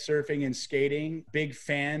said, surfing and skating. Big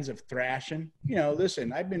fans of Thrashin. You know,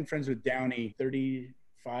 listen, I've been friends with Downey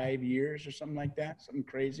 35 years or something like that, something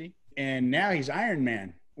crazy. And now he's Iron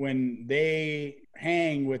Man. When they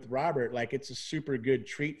hang with Robert, like it's a super good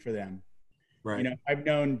treat for them. Right. You know, I've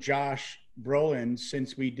known Josh Brolin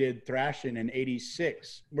since we did Thrashin in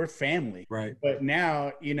 '86. We're family. Right. But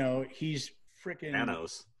now, you know, he's freaking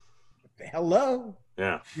Thanos. Hello.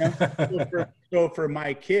 Yeah. You know? So for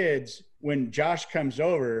my kids, when Josh comes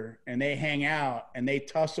over and they hang out and they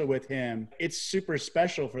tussle with him, it's super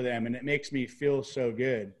special for them. And it makes me feel so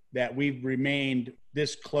good that we've remained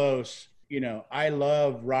this close. You know, I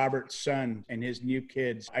love Robert's son and his new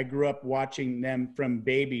kids. I grew up watching them from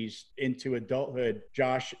babies into adulthood.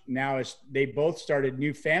 Josh, now they both started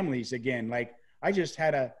new families again. Like, I just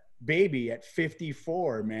had a baby at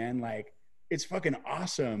 54, man. Like, it's fucking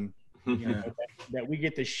awesome, you know, that we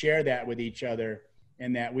get to share that with each other.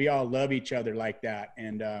 and that we all love each other like that.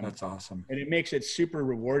 And that's awesome. And it makes it super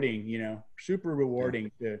rewarding, you know, super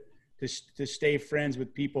rewarding to stay friends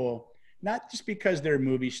with people, not just because they're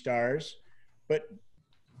movie stars, but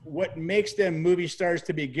what makes them movie stars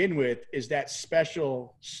to begin with is that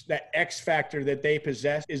special, that X factor that they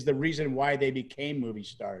possess is the reason why they became movie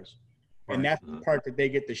stars. Right. And that's the part that they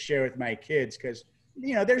get to share with my kids, because,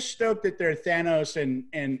 you know, they're stoked that they're Thanos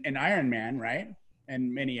and Iron Man, right?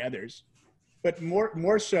 And many others. But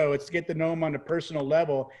more so, it's to get to know them on a personal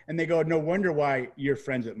level. And they go, no wonder why you're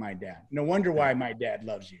friends with my dad. No wonder why my dad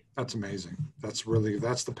loves you. That's amazing. That's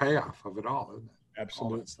the payoff of it all, isn't it?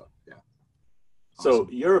 Absolutely. All that stuff. Yeah. So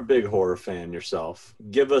you're a big horror fan yourself.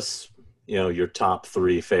 Give us, you know, your top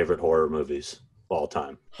 3 favorite horror movies of all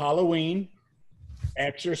time. Halloween,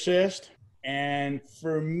 Exorcist, and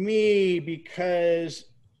for me, because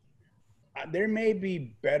there may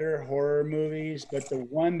be better horror movies, but the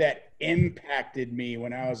one that impacted me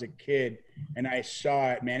when I was a kid and I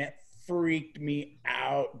saw it, man, it freaked me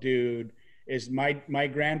out, dude. Is my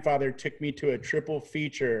grandfather took me to a triple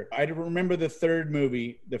feature. I remember the third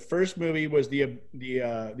movie. The first movie was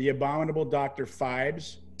the Abominable Dr.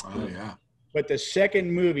 Phibes. Oh yeah. But the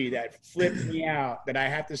second movie that flipped me out, that I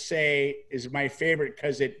have to say is my favorite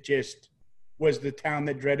because it just was The Town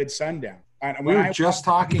That Dreaded Sundown. We were just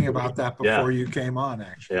talking about that before you came on,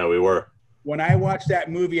 actually. Yeah, we were. When I watched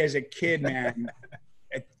that movie as a kid, man,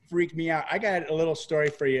 it freaked me out. I got a little story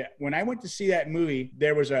for you. When I went to see that movie,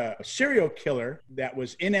 there was a serial killer that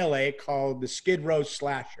was in LA called the Skid Row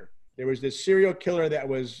Slasher. There was this serial killer that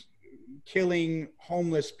was killing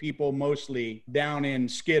homeless people mostly down in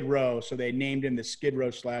Skid Row, so they named him the Skid Row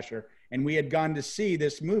Slasher. And we had gone to see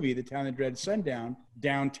this movie, The Town That Dreaded Sundown,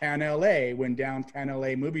 downtown LA, when downtown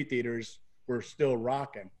LA movie theaters were still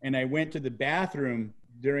rocking. And I went to the bathroom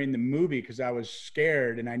during the movie because I was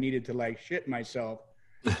scared and I needed to like shit myself.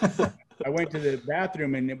 I went to the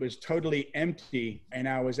bathroom and it was totally empty, and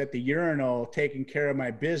I was at the urinal taking care of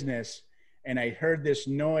my business, and I heard this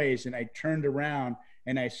noise and I turned around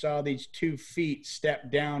and I saw these 2 feet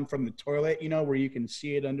step down from the toilet, you know, where you can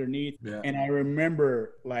see it underneath. Yeah. And I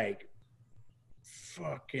remember like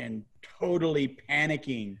fucking totally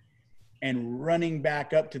panicking and running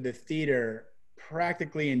back up to the theater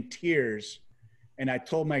practically in tears. And I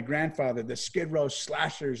told my grandfather, the Skid Row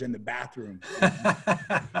Slasher's in the bathroom.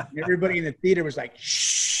 Everybody in the theater was like,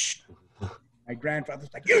 shh. My grandfather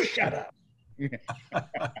was like, you shut up.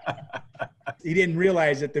 He didn't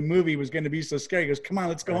realize that the movie was going to be so scary. He goes, come on,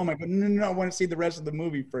 let's go home. I go, no, I want to see the rest of the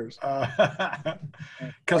movie first.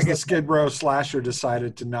 Because the Skid Row Slasher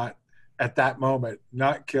decided to not, at that moment,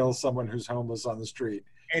 not kill someone who's homeless on the street.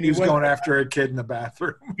 And he was going after a kid in the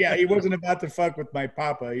bathroom. Yeah, he wasn't about to fuck with my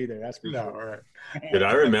papa either. That's for sure. All right. But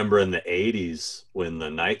I remember in the 80s when the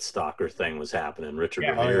Night Stalker thing was happening, Richard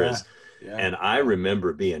Ramirez. Yeah. And I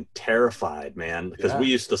remember being terrified, man, because we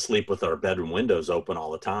used to sleep with our bedroom windows open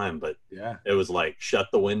all the time. But it was like, shut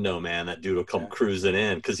the window, man. That dude will come cruising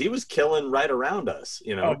in, because he was killing right around us,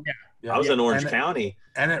 you know. I was in Orange County.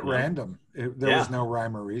 And at random. There was no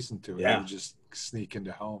rhyme or reason to it. It would just sneak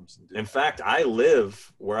into homes. And in fact,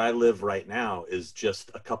 where I live right now is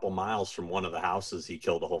just a couple miles from one of the houses he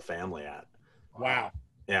killed a whole family at. Wow.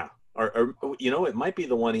 Yeah. Or you know, it might be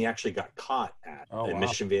the one he actually got caught at in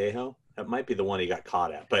Mission Viejo. That might be the one he got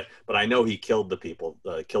caught at. But I know he killed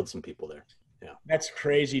killed some people there. Yeah. That's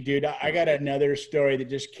crazy, dude. I got another story that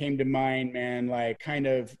just came to mind, man, like kind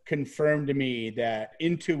of confirmed to me that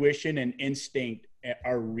intuition and instinct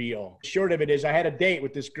are real. Short of it is, I had a date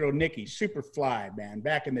with this girl, Nikki, super fly, man,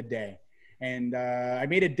 back in the day. And I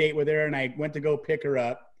made a date with her and I went to go pick her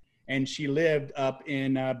up. And she lived up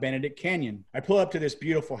in Benedict Canyon. I pull up to this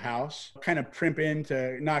beautiful house, kind of primp in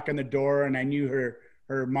to knock on the door, and I knew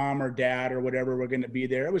her mom or dad or whatever were going to be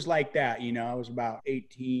there. It was like that, you know. I was about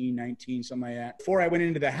 18, 19, something like that. Before I went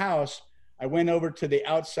into the house, I went over to the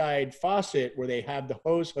outside faucet where they have the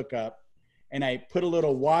hose hookup, and I put a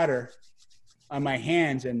little water on my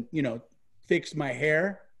hands and, you know, fixed my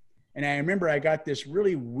hair. And I remember I got this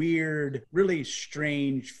really weird, really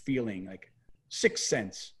strange feeling, like sixth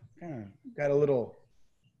sense. Got a little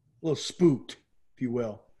spooked, if you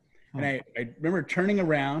will. And I remember turning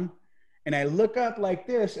around and I look up like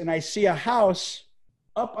this and I see a house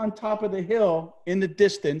up on top of the hill in the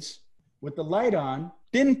distance with the light on.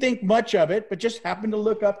 Didn't think much of it, but just happened to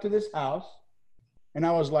look up to this house. And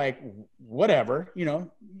I was like, whatever, you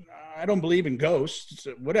know, I don't believe in ghosts,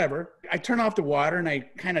 whatever. I turn off the water and I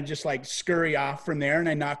kind of just like scurry off from there, and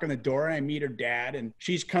I knock on the door and I meet her dad, and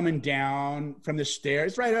she's coming down from the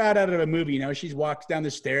stairs right out of a movie. You know, she walks down the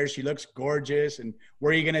stairs. She looks gorgeous. And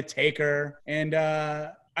where are you going to take her? And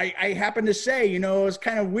I happened to say, you know, it was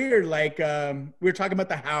kind of weird. Like we were talking about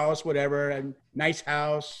the house, whatever, a nice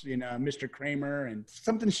house, you know, Mr. Kramer, and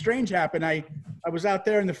something strange happened. I was out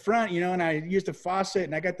there in the front, you know, and I used a faucet,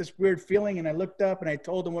 and I got this weird feeling, and I looked up, and I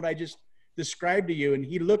told him what I just described to you, and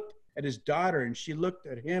he looked at his daughter, and she looked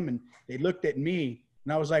at him, and they looked at me,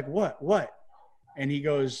 and I was like, what? And he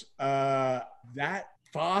goes, that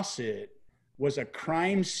faucet was a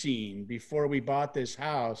crime scene before we bought this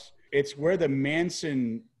house. It's where the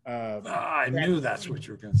Manson I knew that's what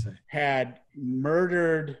you were going to say. Had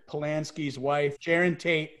murdered Polanski's wife, Sharon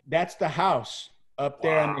Tate. That's the house up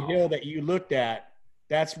there on the hill that you looked at.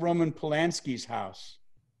 That's Roman Polanski's house.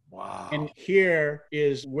 Wow. And here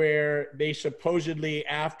is where they supposedly,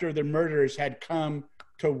 after the murders, had come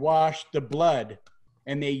to wash the blood.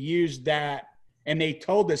 And they used that. And they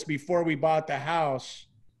told us before we bought the house,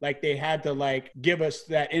 like they had to like give us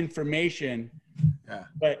that information. Yeah.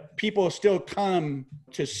 But people still come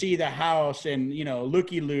to see the house and, you know,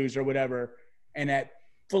 looky-loos or whatever. And that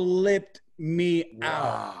flipped me out.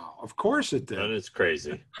 Wow. Of course it did. That is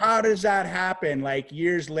crazy. How does that happen? Like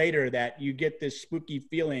years later that you get this spooky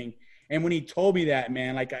feeling. And when he told me that,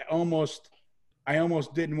 man, like I almost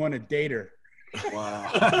didn't want to date her.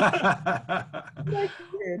 Wow.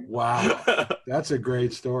 Wow. That's a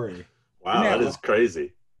great story. Wow. That is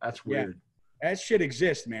crazy. That's weird. Yeah. That shit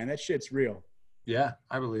exists, man. That shit's real. Yeah,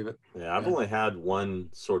 I believe it. Yeah, I've only had one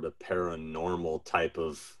sort of paranormal type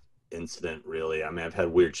of incident, really. I mean, I've had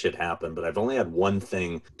weird shit happen, but I've only had one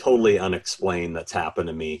thing totally unexplained that's happened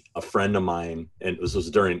to me. A friend of mine, and this was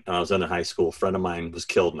during, I was in high school, a friend of mine was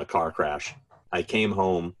killed in a car crash. I came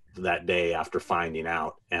home that day after finding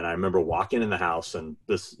out, and I remember walking in the house, and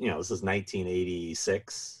this, you know, this is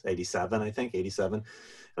 1986, 87, I think, 87.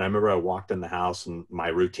 And I remember I walked in the house, and my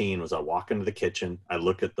routine was I walk into the kitchen, I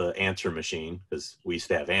look at the answer machine, because we used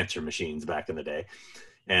to have answer machines back in the day,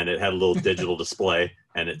 and it had a little digital display,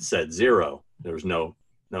 and it said 0. There was no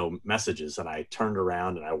messages. And I turned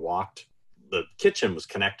around and I walked. The kitchen was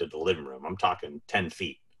connected to the living room. I'm talking 10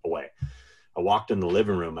 feet away. I walked in the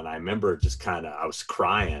living room, and I remember just kind of, I was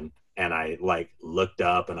crying. And I like looked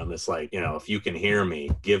up, and I'm just like, you know, if you can hear me,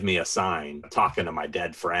 give me a sign, talking to my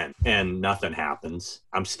dead friend. And nothing happens.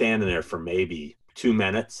 I'm standing there for maybe 2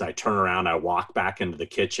 minutes. I turn around, I walk back into the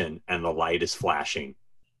kitchen, and the light is flashing.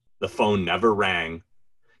 The phone never rang.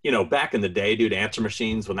 You know, back in the day, dude, answer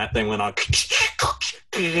machines, when that thing went on,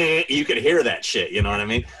 you could hear that shit. You know what I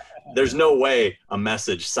mean? There's no way a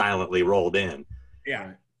message silently rolled in.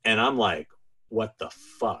 Yeah. And I'm like, what the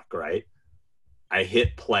fuck, right? I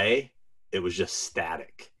hit play. It was just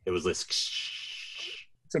static. It was this.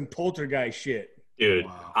 Some poltergeist shit. Dude,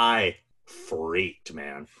 wow. I freaked,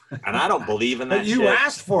 man. And I don't believe in that but you shit.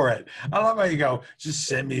 asked for it. I love how you go, just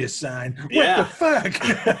send me a sign. What the fuck?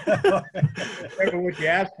 Remember what you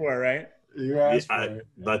asked for, right? You asked for it.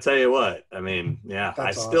 But I tell you what, I mean, yeah,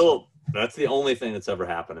 that's awesome. That's the only thing that's ever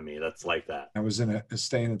happened to me that's like that. I was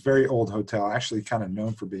staying in a very old hotel, actually kind of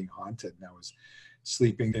known for being haunted. And I was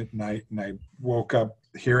sleeping at night, and I woke up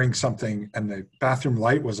hearing something, and the bathroom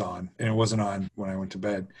light was on, and it wasn't on when I went to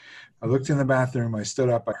bed. I looked in the bathroom, I stood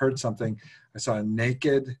up, I heard something. I saw a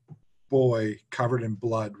naked boy covered in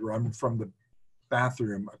blood run from the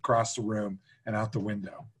bathroom across the room and out the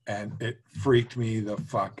window. And it freaked me the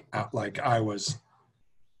fuck out. Like I was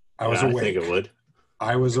awake. I think it would.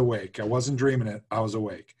 I was awake. I wasn't dreaming it. I was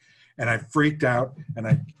awake. And I freaked out, and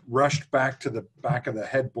I rushed back to the back of the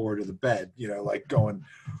headboard of the bed, you know, like going,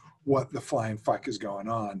 what the flying fuck is going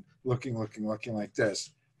on? Looking like this.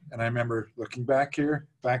 And I remember looking back here,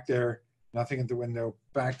 back there, nothing at the window,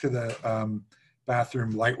 back to the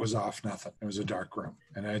bathroom, light was off, nothing. It was a dark room.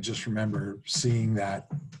 And I just remember seeing that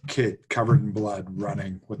kid covered in blood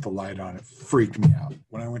running with the light on. It freaked me out.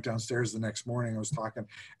 When I went downstairs the next morning, I was talking,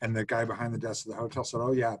 and the guy behind the desk of the hotel said,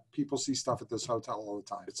 oh yeah, people see stuff at this hotel all the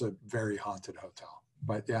time. It's a very haunted hotel.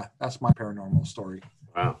 But yeah, that's my paranormal story.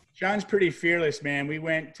 Wow. John's pretty fearless, man. We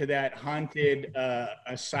went to that haunted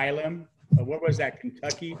asylum. What was that,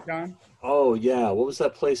 Kentucky, John? Oh, yeah. What was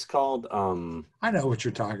that place called? I know what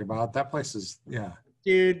you're talking about. That place is, yeah.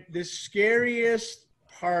 Dude, the scariest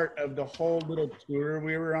part of the whole little tour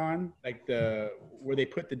we were on, like where they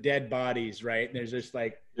put the dead bodies, right? And there's just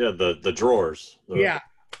like... Yeah, the drawers. Yeah.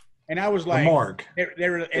 And I was like... The morgue.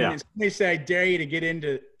 They said, I dare you to get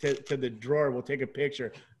into the drawer. We'll take a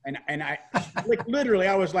picture. And I, like, literally,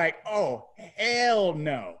 I was like, oh, hell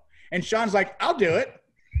no. And Sean's like, I'll do it.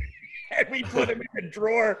 And we put him in the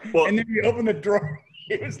drawer, and then we opened the drawer.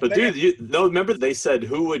 But there. Dude, remember they said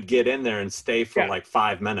who would get in there and stay for like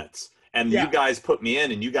 5 minutes, and you guys put me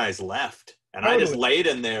in, and you guys left. And I just laid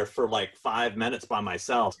in there for like 5 minutes by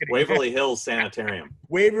myself. Waverly Hills Sanitarium.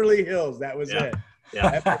 Waverly Hills, that was it.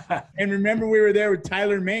 Yeah. And remember, we were there with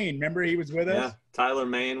Tyler Main. Remember, he was with us? Yeah, Tyler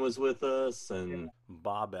Main was with us, and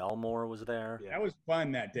Bob Elmore was there. Yeah. That was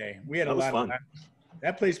fun that day. We had a lot of fun.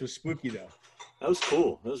 That place was spooky, though. That was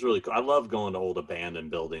cool. It was really cool. I love going to old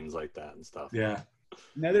abandoned buildings like that and stuff. Yeah.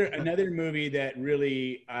 Another movie that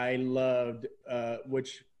really I loved,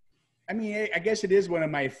 which, I mean, I guess it is one of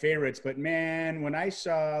my favorites, but man, when I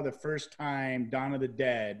saw the first time Dawn of the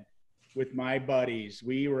Dead with my buddies,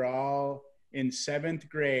 we were all in 7th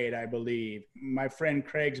grade, I believe. My friend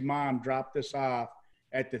Craig's mom dropped us off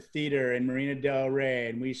at the theater in Marina Del Rey,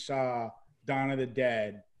 and we saw Dawn of the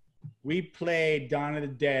Dead. We played Dawn of the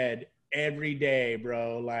Dead every day,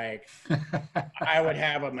 bro. Like, I would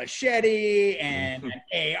have a machete and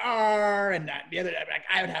an AR, and the other, like,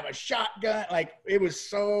 I would have a shotgun. Like, it was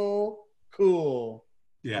so cool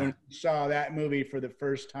when we saw that movie for the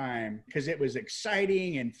first time, because it was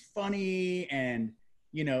exciting and funny, and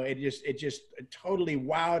you know, it just totally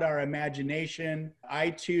wowed our imagination. I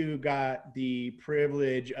too got the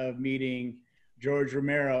privilege of meeting George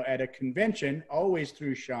Romero at a convention, always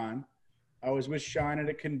through Sean. I was with Sean at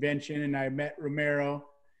a convention, and I met Romero,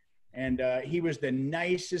 and he was the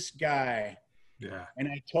nicest guy. Yeah. And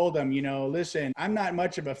I told him, you know, listen, I'm not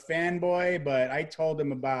much of a fanboy, but I told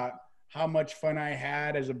him about how much fun I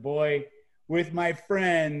had as a boy with my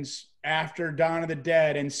friends after Dawn of the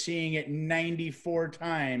Dead and seeing it 94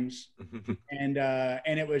 times. And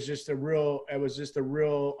it was just a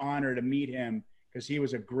real honor to meet him, because he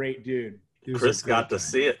was a great dude. Chris got to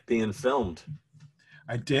see it being filmed.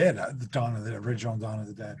 I did. The original Dawn of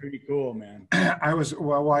the Dead. Pretty cool, man.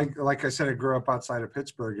 Like I said, I grew up outside of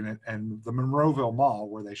Pittsburgh, and the Monroeville Mall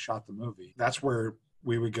where they shot the movie. That's where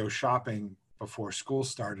we would go shopping before school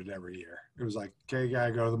started every year. It was like, okay, you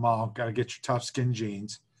gotta go to the mall, gotta get your tough skin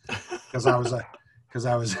jeans. Because I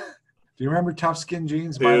was do you remember tough skin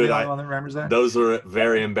jeans? Dude, am I the only one that remembers that? Those were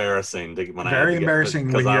very embarrassing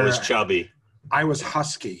because I was chubby. I was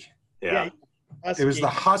husky. Yeah. It was the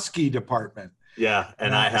husky department. Yeah,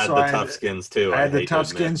 and I had the tough skins too. I had the tough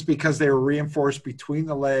skins because they were reinforced between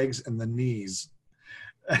the legs and the knees.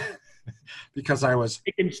 Because I was...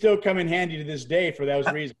 It can still come in handy to this day for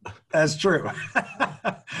those reasons. That's true.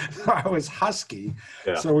 I was husky.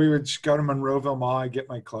 Yeah. So we would go to Monroeville Mall, I'd get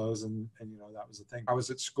my clothes, and you know, that was the thing. I was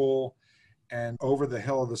at school, and over the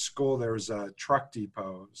hill of the school, there was a truck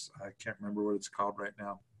depot. I can't remember what it's called right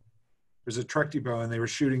now. There's a truck depot, and they were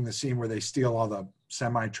shooting the scene where they steal all the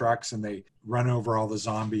semi trucks and they run over all the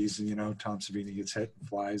zombies, and you know, Tom Savini gets hit and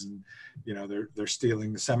flies, and you know, they're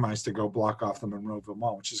stealing the semis to go block off the Monroeville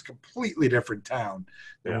Mall, which is a completely different town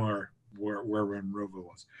than where Monroeville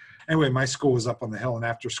was. Anyway, my school was up on the hill, and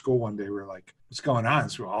after school one day we were like, what's going on?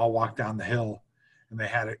 So we all walked down the hill, and they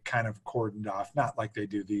had it kind of cordoned off, not like they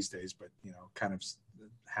do these days, but you know, kind of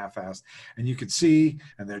half-assed, and you could see,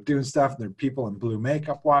 and they're doing stuff, and there are people in blue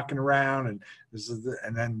makeup walking around, and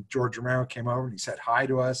and then George Romero came over and he said hi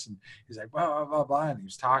to us, and he's like blah blah blah blah, and he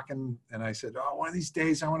was talking, and I said, oh, one of these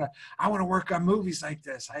days I want to work on movies like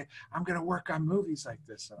this. I'm going to work on movies like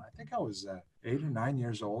this. And I think I was 8 or 9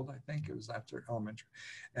 years old. I think it was after elementary,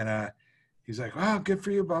 and he's like, oh, good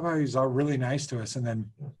for you, blah, blah. He's all really nice to us. And then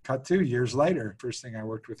cut 2 years later, first thing I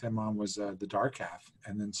worked with him on was The Dark Half,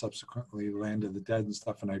 and then subsequently Land of the Dead and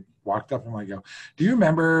stuff. And I walked up and I go, do you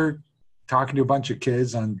remember talking to a bunch of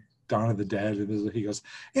kids on Dawn of the Dead? And he goes,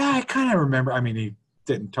 yeah, I kind of remember. I mean, he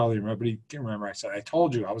didn't totally remember, but he did remember. I said, I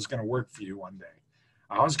told you I was going to work for you one day.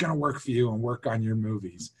 I was going to work for you and work on your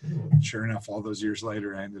movies. And sure enough, all those years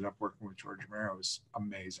later, I ended up working with George Romero. It was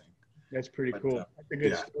amazing. That's pretty cool. That's a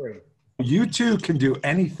good story. You too can do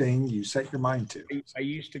anything you set your mind to. I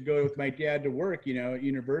used to go with my dad to work, you know, at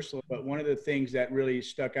Universal. But one of the things that really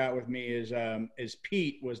stuck out with me is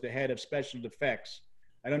Pete was the head of special effects.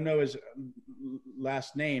 I don't know his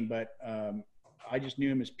last name, but I just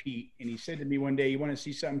knew him as Pete. And he said to me one day, you want to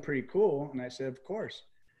see something pretty cool? And I said, of course.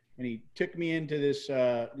 And he took me into this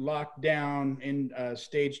lockdown in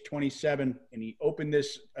stage 27. And he opened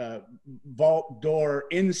this vault door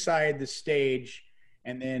inside the stage.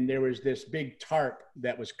 And then there was this big tarp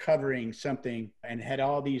that was covering something and had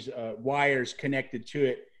all these wires connected to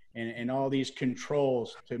it and all these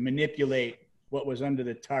controls to manipulate what was under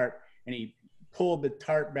the tarp. And he pulled the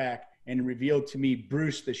tarp back and revealed to me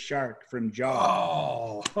Bruce the Shark from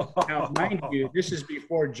Jaws. Oh. Now, mind you, this is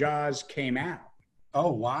before Jaws came out.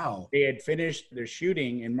 Oh, wow. They had finished their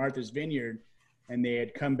shooting in Martha's Vineyard, and they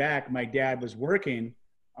had come back. My dad was working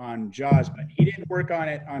on Jaws, but he didn't work on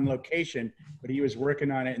it on location, but he was working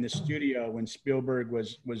on it in the studio when Spielberg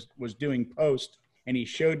was doing post, and he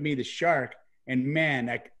showed me the shark, And man,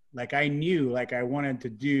 like I knew, like I wanted to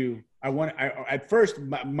do, at first,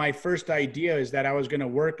 my first idea is that I was going to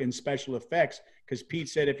work in special effects, because Pete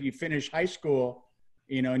said, if you finish high school,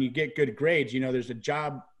 you know, and you get good grades, you know, there's a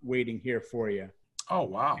job waiting here for you. Oh,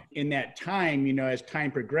 wow. In that time, you know, as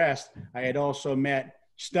time progressed, I had also met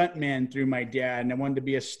stuntmen through my dad, and I wanted to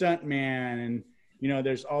be a stuntman, and, you know,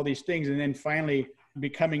 there's all these things. And then finally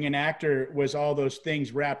becoming an actor was all those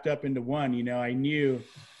things wrapped up into one. You know, I knew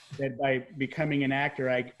that by becoming an actor,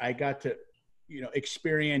 I got to, you know,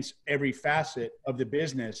 experience every facet of the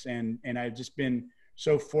business. And I've just been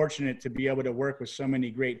so fortunate to be able to work with so many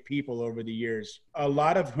great people over the years, a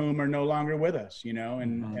lot of whom are no longer with us, you know,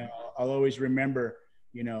 and I'll always remember,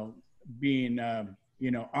 you know, being,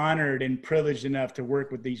 you know, honored and privileged enough to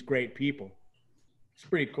work with these great people. It's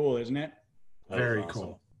pretty cool, isn't it? Very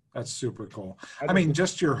cool. That's super cool. I mean,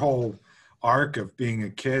 just your whole arc of being a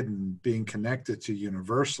kid and being connected to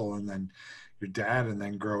Universal, and then your dad, and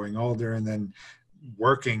then growing older, and then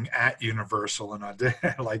working at Universal, and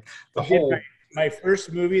like the whole my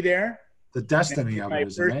first movie there, the destiny of it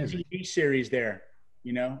is amazing. My first TV series there,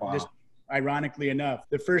 you know. Wow. Just ironically enough,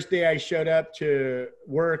 the first day I showed up to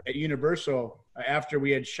work at Universal after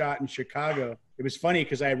we had shot in Chicago, it was funny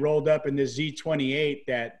because I rolled up in this Z28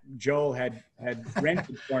 that Joel had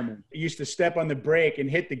rented for me. I used to step on the brake and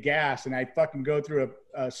hit the gas, and I'd fucking go through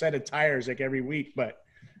a set of tires like every week. But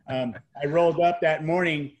I rolled up that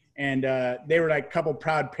morning, and they were like a couple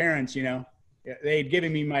proud parents, you know. They'd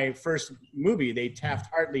given me my first movie. They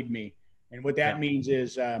Taft-Hartley'd me. And what that means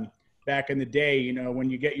is back in the day, you know, when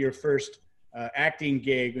you get your first acting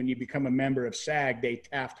gig, when you become a member of SAG, they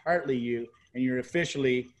Taft-Hartley you, and you're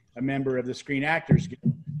officially a member of the Screen Actors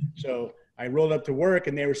Guild. So I rolled up to work,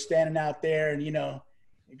 and they were standing out there, and, you know,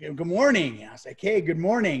 good morning. And I was like, hey, good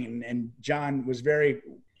morning. And John was very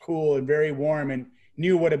cool and very warm and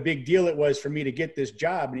knew what a big deal it was for me to get this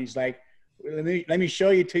job. And he's like, let me show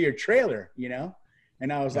you to your trailer, you know?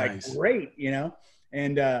 And I was like, great, you know?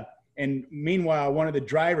 And meanwhile, one of the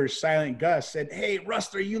drivers, Silent Gus, said, hey,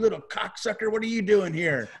 Rusler, you little cocksucker, what are you doing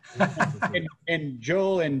here? and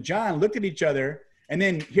Joel and John looked at each other, and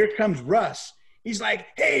then here comes Russ. He's like,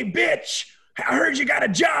 hey, bitch, I heard you got a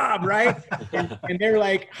job, right? and they're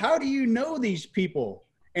like, how do you know these people?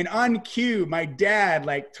 And on cue, my dad,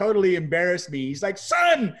 like, totally embarrassed me. He's like,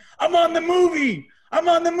 son, I'm on the movie. I'm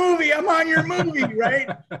on your movie, right?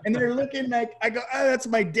 And they're looking like, I go, oh, that's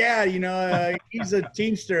my dad, you know, he's a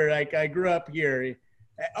Teamster, like I grew up here.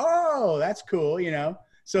 Oh, that's cool, you know?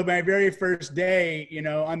 So my very first day, you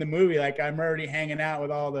know, on the movie, like I'm already hanging out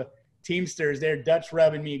with all the Teamsters. They're Dutch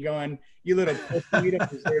rubbing me going, you little pussy, you don't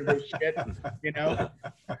deserve this shit, you know?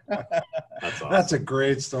 That's awesome. That's a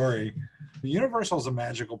great story. Universal's a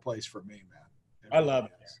magical place for me, man. I love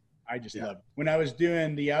it. I just love it. When I was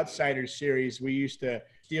doing the Outsiders series, we used to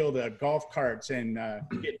steal the golf carts and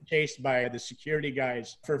get chased by the security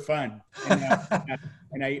guys for fun.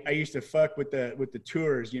 And I used to fuck with the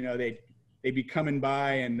tours. You know, they'd be coming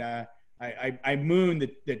by, and I mooned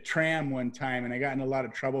the tram one time, and I got in a lot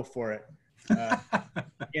of trouble for it.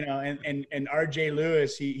 You know, and R.J.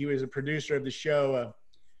 Lewis, he was a producer of the show.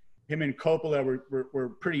 Him and Coppola were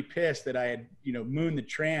pretty pissed that I had, you know, mooned the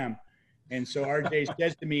tram. And so RJ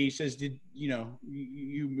says to me, he says, did you know,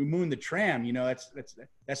 you mooned the tram, you know,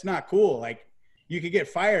 that's not cool. Like, you could get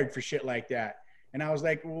fired for shit like that. And I was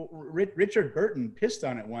like, well, Richard Burton pissed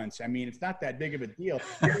on it once. I mean, it's not that big of a deal.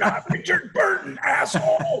 You're not Richard Burton,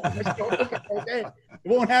 asshole. Okay. It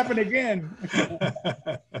won't happen again.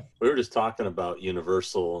 We were just talking about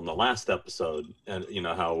Universal in the last episode, and you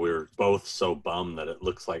know how we're both so bummed that it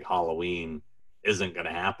looks like Halloween isn't going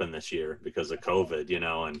to happen this year because of COVID, you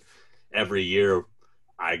know, and every year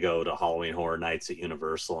I go to Halloween Horror Nights at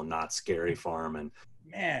Universal and Not Scary Farm. And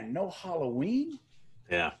man, no Halloween?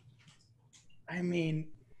 Yeah. I mean,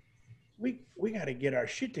 we got to get our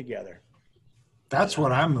shit together. That's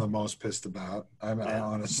what I'm the most pissed about. I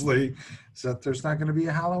honestly, is that there's not going to be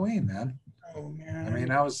a Halloween, man. Oh man.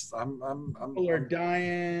 I mean, people are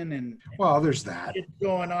dying, and well, there's that. It's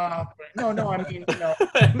going off. No, I mean, you know.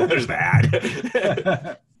 There's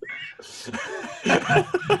that.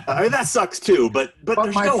 I mean, that sucks too, but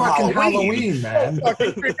there's my no fucking Halloween, man.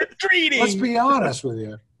 Fucking trick-or-treating. Let's be honest with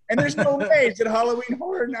you. And there's no way it's at Halloween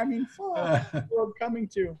Horror. I mean, fuck, the world coming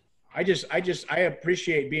to. I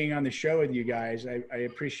appreciate being on the show with you guys. I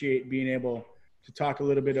appreciate being able to talk a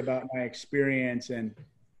little bit about my experience and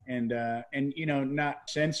you know, not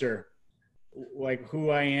censor like who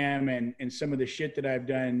I am and some of the shit that I've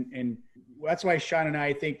done. And that's why Sean and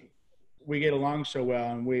I think we get along so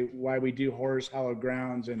well, and why we do Horror's Hallowed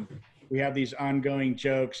Grounds, and we have these ongoing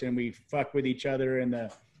jokes, and we fuck with each other in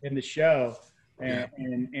the show.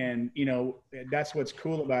 And you know, that's what's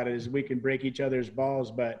cool about it is we can break each other's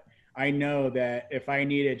balls. But I know that if I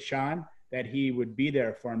needed Sean, that he would be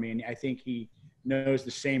there for me. And I think he knows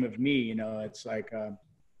the same of me. You know, it's like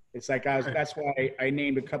that's why I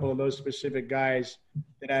named a couple of those specific guys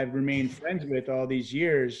that I've remained friends with all these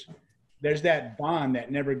years. There's that bond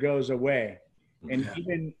that never goes away.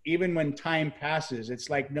 And even when time passes, it's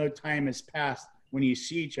like no time has passed when you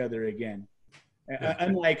see each other again.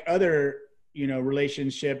 Unlike other, you know,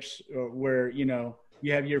 relationships where, you know,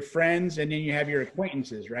 you have your friends and then you have your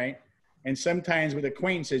acquaintances, right? And sometimes with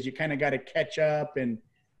acquaintances, you kind of got to catch up and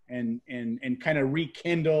kind of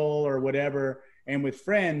rekindle or whatever. And with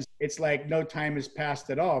friends, it's like no time has passed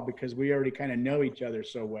at all because we already kind of know each other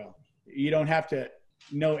so well. You don't have to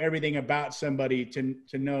know everything about somebody to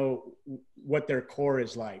know what their core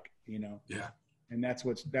is like, you know? Yeah. And that's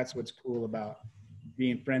what's cool about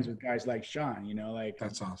being friends with guys like Sean, you know, like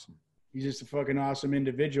that's awesome. He's just a fucking awesome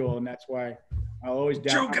individual. And that's why I'm always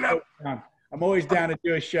down. I'm always down to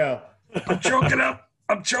do a show. I'm choking up.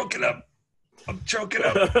 I'm choking up. I'm choking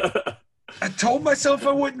up. I told myself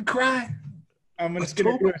I wouldn't cry. I'm just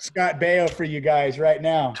going to do a Scott Baio for you guys right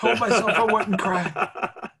now. Told myself I wouldn't cry.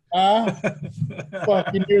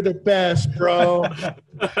 Fucking, you're the best, bro.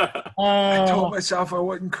 I told myself I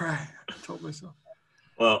wouldn't cry. I told myself.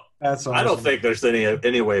 Well, that's awesome. I don't think there's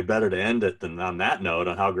any way better to end it than on that note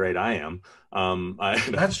on how great I am.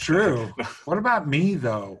 That's true. What about me,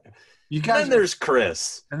 though? You guys. And then there's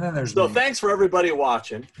Chris. And then there's me. Thanks for everybody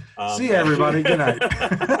watching. See you, everybody. Good night.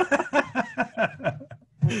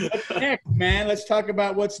 What's next, man? Let's talk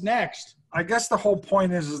about what's next. I guess the whole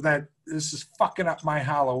point is that this is fucking up my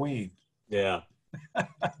Halloween. Yeah.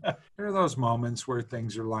 There are those moments where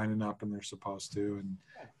things are lining up and they're supposed to, and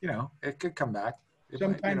you know, it could come back.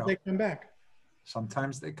 Sometimes they come back.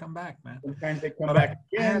 Sometimes they come back, man. Sometimes they come back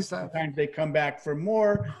again. Sometimes they come back for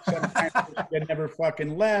more. Sometimes they never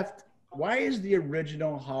fucking left. Why is the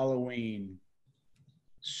original Halloween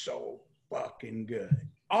so fucking good?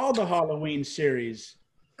 All the Halloween series.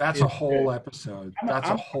 That's a whole good. Episode. I'm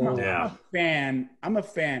a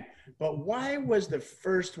fan. But why was the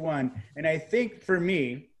first one? And I think for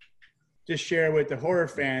me, to share with the horror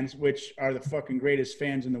fans, which are the fucking greatest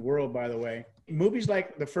fans in the world, by the way, movies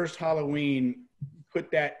like the first Halloween put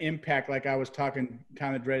that impact. Like I was talking,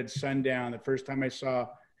 kind of dreaded Sundown. The first time I saw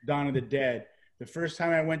Dawn of the Dead. The first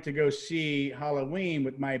time I went to go see Halloween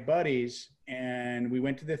with my buddies, and we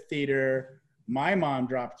went to the theater. My mom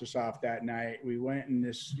dropped us off that night. We went in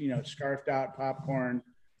this, you know, scarfed out popcorn,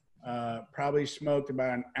 probably smoked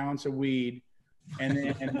about an ounce of weed, and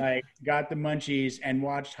then like got the munchies and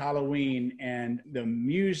watched Halloween, and the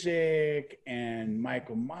music and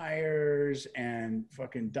Michael Myers and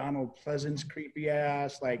fucking Donald Pleasant's creepy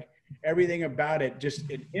ass, like everything about it, just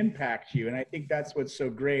it impacts you. And I think that's what's so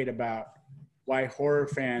great about why horror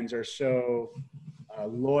fans are so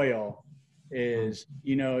loyal is,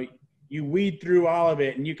 you know, you weed through all of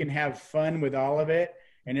it and you can have fun with all of it.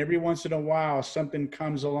 And every once in a while, something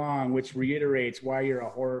comes along which reiterates why you're a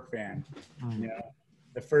horror fan. You know,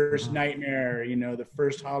 the first Nightmare, you know, the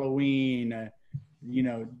first Halloween, you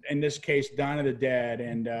know, in this case, Dawn of the Dead.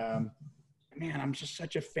 And man, I'm just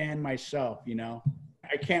such a fan myself, you know.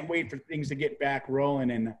 I can't wait for things to get back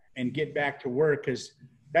rolling and get back to work, because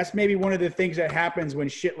that's maybe one of the things that happens when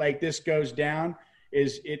shit like this goes down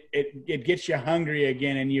is it gets you hungry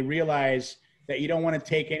again, and you realize that you don't want to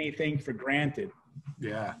take anything for granted.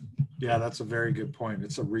 Yeah, that's a very good point.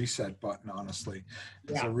 It's a reset button, honestly.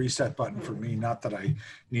 It's a reset button for me. Not that I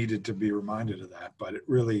needed to be reminded of that, but it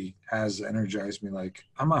really has energized me. Like,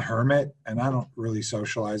 I'm a hermit and I don't really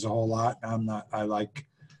socialize a whole lot. I like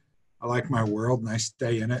my world and I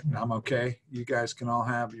stay in it and I'm okay. You guys can all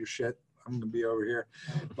have your shit. I'm going to be over here,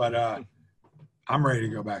 but I'm ready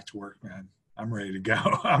to go back to work, man. I'm ready to go.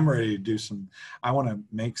 I'm ready to do I want to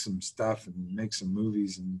make some stuff and make some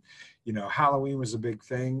movies. And, you know, Halloween was a big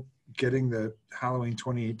thing. Getting the Halloween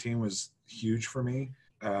 2018 was huge for me.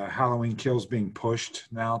 Halloween Kills being pushed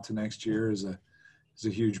now to next year is a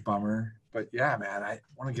huge bummer. But yeah, man, I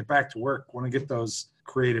want to get back to work. Want to get those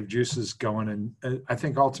creative juices going. And I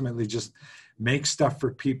think ultimately just make stuff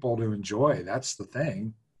for people to enjoy. That's the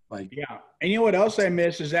thing. Like, yeah. And you know what else I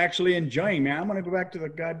miss is actually enjoying, man. I'm going to go back to the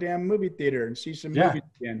goddamn movie theater and see some movies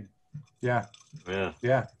again. Yeah,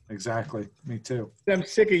 exactly. Me too. I'm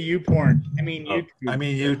sick of you porn. I mean,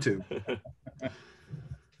 YouTube.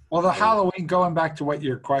 Well, the Halloween, going back to what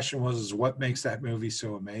your question was, is what makes that movie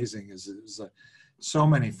so amazing is so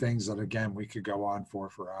many things that, again, we could go on for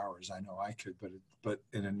hours. I know I could, but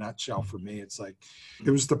in a nutshell for me, it's like,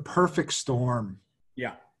 it was the perfect storm.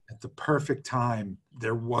 Yeah. at the perfect time.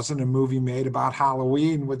 There wasn't a movie made about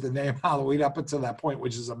Halloween with the name Halloween up until that point,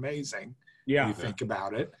 which is amazing. Yeah. When you think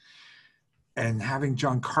about it. And having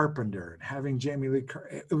John Carpenter and having Jamie Lee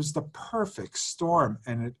Curtis, it was the perfect storm.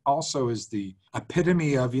 And it also is the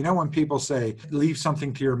epitome of, you know, when people say, leave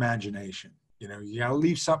something to your imagination. You know, you gotta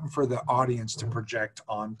leave something for the audience to project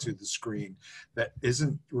onto the screen that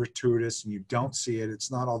isn't gratuitous and you don't see it.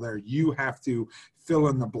 It's not all there. You have to fill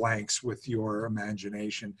in the blanks with your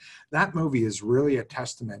imagination. That movie is really a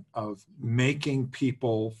testament of making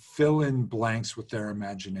people fill in blanks with their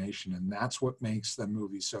imagination. And that's what makes the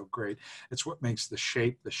movie so great. It's what makes the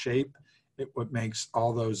shape. It what makes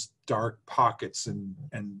all those dark pockets and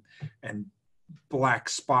black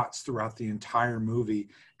spots throughout the entire movie,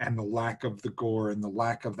 and the lack of the gore and the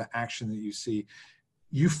lack of the action that you see,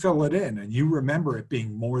 you fill it in and you remember it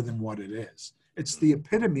being more than what it is. It's the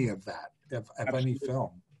epitome of that, of any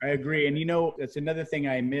film. I agree. And, you know, that's another thing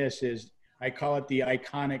I miss is I call it the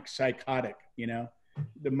iconic psychotic, you know,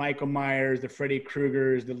 the Michael Myers, the Freddy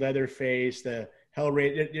Kruegers, the Leatherface, the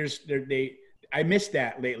Hellraiser. I miss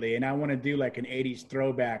that lately. And I want to do like an 80s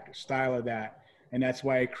throwback style of that. And that's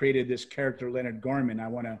why I created this character, Leonard Gorman. I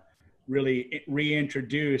want to really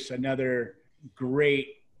reintroduce another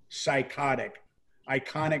great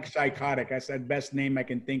iconic psychotic. That's the best name I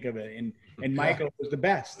can think of it. And Michael was the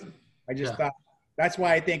best. I just thought, that's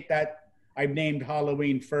why I think that I've named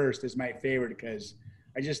Halloween first as my favorite, because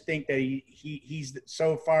I just think that he's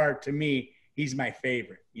so far, to me, he's my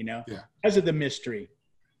favorite, you know, because of the mystery.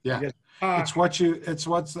 Yeah. That's what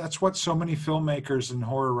so many filmmakers and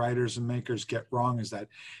horror writers and makers get wrong, is that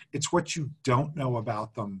it's what you don't know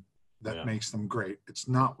about them that makes them great. It's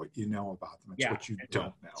not what you know about them. It's what you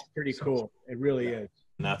don't know. It's pretty cool. It really is.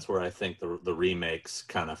 And that's where I think the remakes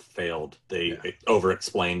kind of failed. They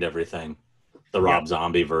over-explained everything. The Rob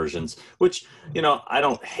Zombie versions, which, you know, I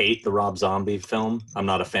don't hate the Rob Zombie film. I'm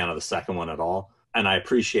not a fan of the second one at all. And I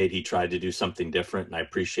appreciate he tried to do something different, and I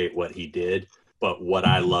appreciate what he did. But what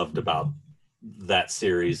I loved about that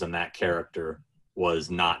series and that character was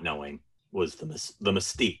not knowing, was the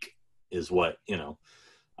mystique is what, you know.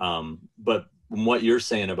 But what you're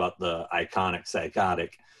saying about the iconic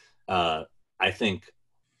psychotic, I think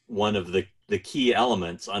one of the key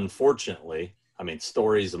elements, unfortunately, I mean,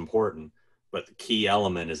 story is important, but the key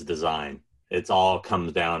element is design. It's all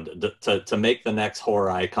comes down to make the next horror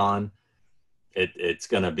icon. It's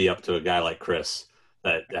going to be up to a guy like Chris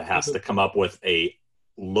that has to come up with a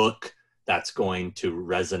look that's going to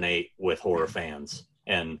resonate with horror fans.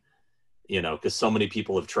 And, you know, because so many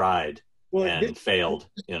people have tried and failed,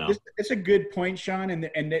 you know. It's a good point, Sean,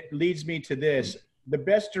 and it leads me to this. The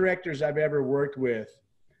best directors I've ever worked with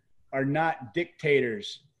are not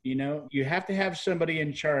dictators, you know. You have to have somebody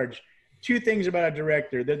in charge. Two things about a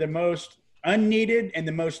director: they're the most unneeded and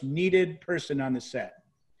the most needed person on the set.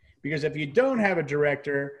 Because if you don't have a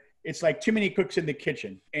director, it's like too many cooks in the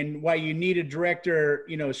kitchen. And why you need a director,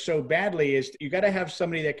 you know, so badly is you got to have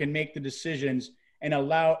somebody that can make the decisions and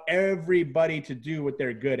allow everybody to do what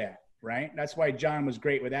they're good at, right? That's why John was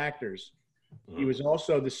great with actors. He was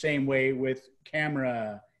also the same way with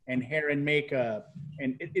camera and hair and makeup,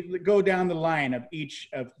 and it go down the line of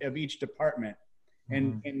each department.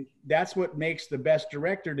 And that's what makes the best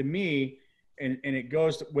director to me. And it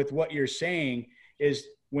goes with what you're saying, is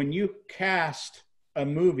when you cast a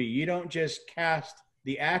movie, you don't just cast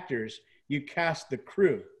the actors, you cast the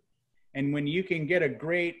crew. And when you can get a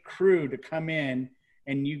great crew to come in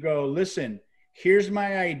and you go, listen, here's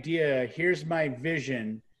my idea, here's my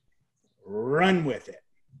vision, run with it.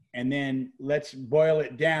 And then let's boil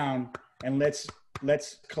it down and let's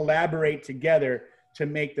collaborate together to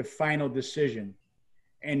make the final decision.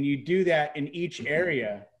 And you do that in each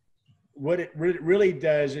area. What it really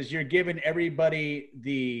does is you're giving everybody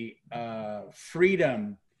the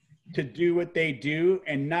freedom to do what they do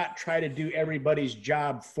and not try to do everybody's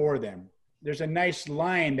job for them. There's a nice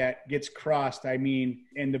line that gets crossed. I mean,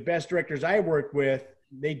 and the best directors I work with,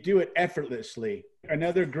 they do it effortlessly.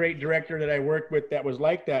 Another great director that I worked with that was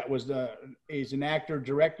like that is an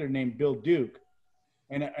actor-director named Bill Duke.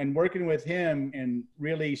 And working with him and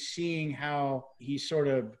really seeing how he sort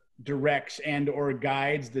of directs and or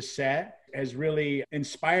guides the set has really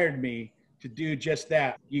inspired me to do just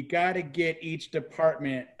that. You got to get each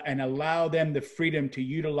department and allow them the freedom to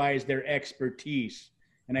utilize their expertise.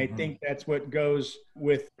 And I think that's what goes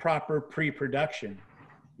with proper pre-production.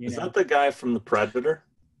 Is that the guy from The Predator?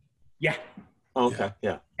 Yeah. Okay.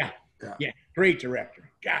 Yeah. Great director.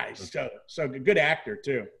 Guys, so good actor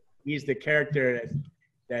too. He's the character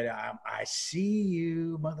that I see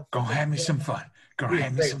you, motherfucker. Go have me some fun. Go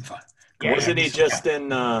have me some fun. Wasn't he just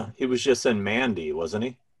in? He was just in Mandy, wasn't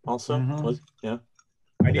he? also? Yeah.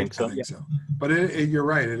 I think so. I think so. But you're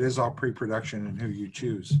right. It is all pre-production and who you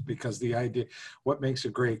choose, because the idea, what makes a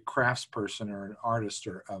great craftsperson or an artist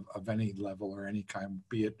or of any level or any kind,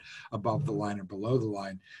 be it above the line or below the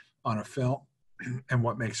line on a film, and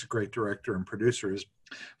what makes a great director and producer is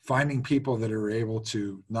finding people that are able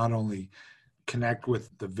to not only connect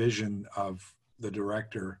with the vision of the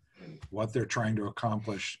director, what they're trying to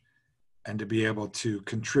accomplish, and to be able to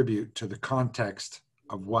contribute to the context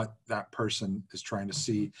of what that person is trying to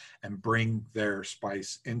see and bring their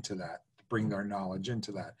spice into that, bring their knowledge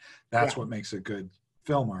into that. That's what makes a good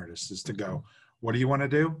film artist, is to go, what do you want to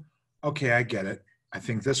do? Okay, I get it. I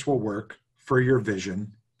think this will work for your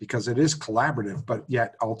vision, because it is collaborative, but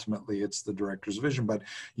yet ultimately it's the director's vision. But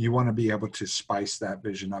you want to be able to spice that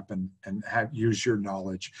vision up and use your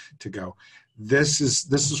knowledge to go, this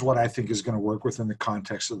is what I think is going to work within the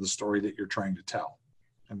context of the story that you're trying to tell.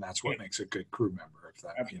 And that's what makes a good crew member. If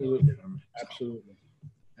that, absolutely, you know, so, absolutely.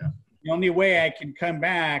 Yeah. The only way I can come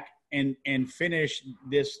back and finish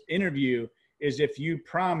this interview is if you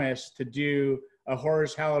promise to do a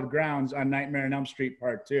Horror's Hallowed Grounds on Nightmare on Elm Street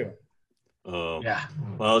Part 2. Oh, yeah.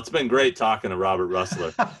 Well, it's been great talking to Robert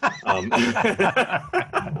Rusler. And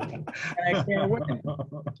I can't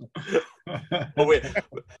wait.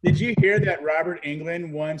 Did you hear that Robert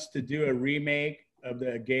Englund wants to do a remake of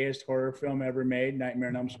the gayest horror film ever made, Nightmare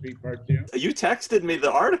on Elm Street Part 2? You texted me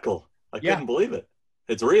the article. I couldn't believe it.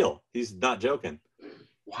 It's real. He's not joking.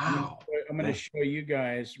 Wow. I'm going to show you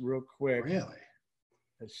guys real quick. Really?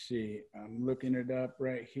 Let's see. I'm looking it up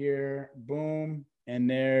right here. Boom. And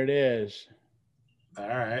there it is. All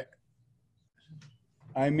right.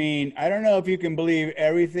 I mean, I don't know if you can believe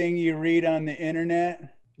everything you read on the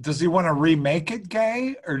internet. Does he want to remake it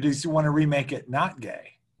gay, or does he want to remake it not gay?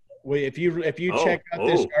 Well, if you check out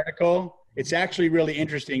this article, it's actually really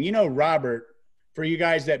interesting. You know, Robert, for you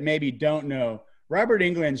guys that maybe don't know, Robert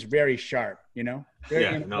Englund's very sharp, you know? He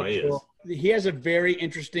is. He has a very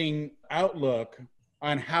interesting outlook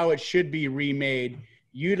on how it should be remade,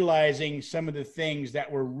 utilizing some of the things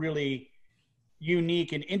that were really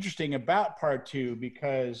unique and interesting about Part 2,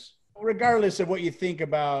 because regardless of what you think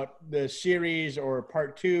about the series or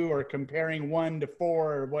Part 2 or comparing 1 to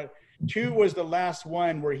 4 or what, 2 was the last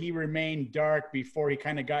one where he remained dark before he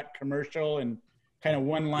kind of got commercial and kind of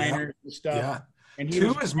one-liners and stuff. Yeah. And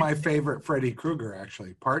 2 is my favorite Freddy Krueger,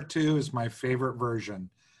 actually. Part 2 is my favorite version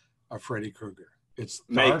of Freddy Krueger. It's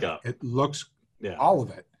dark. Makeup. It looks, all of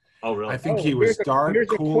it. Oh, really? I think he was dark,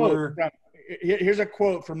 cooler. Here's a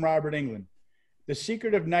quote from Robert Englund. The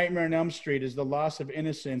secret of Nightmare on Elm Street is the loss of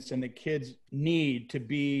innocence, and the kids need to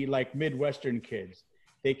be like Midwestern kids.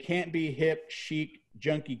 They can't be hip, chic,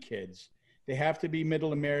 junkie kids. They have to be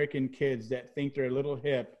middle American kids that think they're a little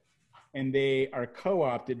hip, and they are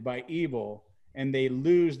co-opted by evil, and they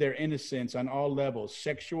lose their innocence on all levels: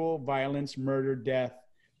 sexual, violence, murder, death,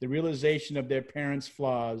 the realization of their parents'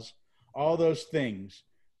 flaws, all those things.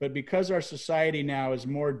 But because our society now is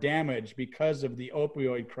more damaged because of the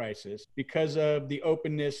opioid crisis, because of the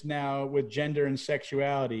openness now with gender and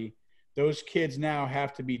sexuality, those kids now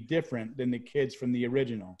have to be different than the kids from the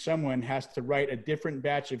original. Someone has to write a different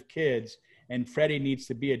batch of kids, and Freddy needs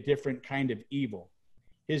to be a different kind of evil.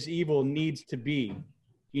 His evil needs to be.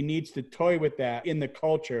 He needs to toy with that in the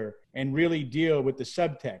culture and really deal with the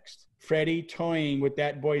subtext. Freddy toying with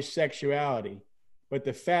that boy's sexuality. But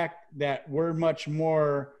the fact that we're much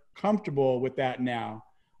more comfortable with that now,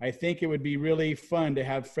 I think it would be really fun to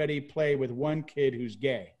have Freddy play with one kid who's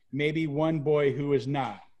gay, maybe one boy who is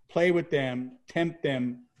not. Play with them, tempt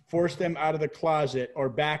them, force them out of the closet or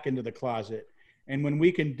back into the closet. And when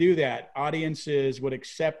we can do that, audiences would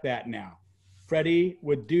accept that now. Freddy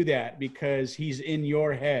would do that because he's in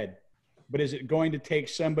your head. But is it going to take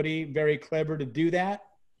somebody very clever to do that?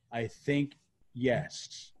 I think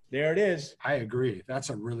yes. There it is. I agree. That's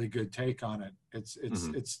a really good take on it.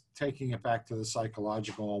 It's taking it back to the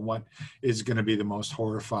psychological and what is going to be the most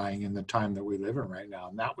horrifying in the time that we live in right now,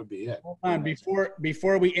 and that would be it. Hold on,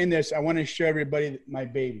 before we end this, I want to show everybody my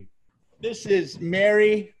baby. This is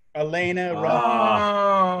Mary Elena.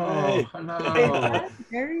 Oh, hello.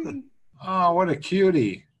 Mary. Oh, what a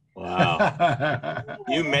cutie! Wow,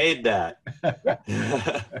 you made that.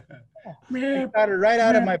 I got her right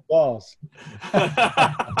out of my balls.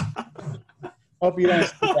 Hope you don't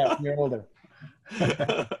see that when you're older.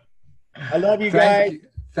 I love you guys.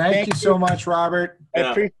 Thank you so much, Robert. I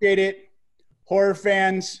appreciate it. Horror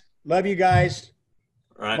fans, love you guys.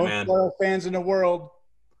 All right, Most man. horror fans in the world.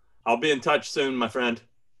 I'll be in touch soon, my friend.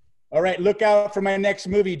 All right, look out for my next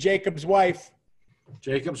movie, Jacob's Wife.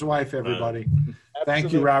 Jacob's Wife, everybody. Absolutely.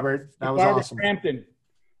 Thank you, Robert. That was Barbara awesome. Crampton.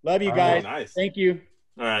 Love you All guys. right, nice. Thank you.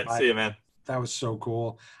 All right. See you, man. That was so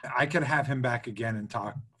cool. I could have him back again and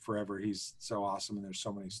talk forever. He's so awesome, and there's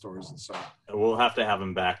so many stories and so. We'll have to have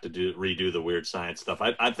him back to redo the weird science stuff.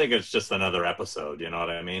 I think it's just another episode. You know what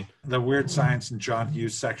I mean? The weird science and John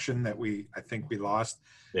Hughes section that I think we lost.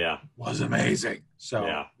 Yeah, was amazing. So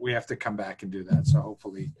yeah. We have to come back and do that. So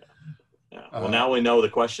hopefully. Yeah. Well, now we know the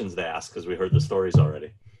questions to ask because we heard the stories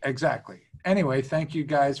already. Exactly. Anyway, thank you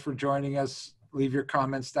guys for joining us. Leave your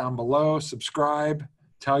comments down below. Subscribe.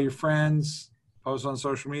 Tell your friends. Post on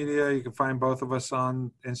social media. You can find both of us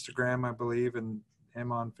on Instagram, I believe, and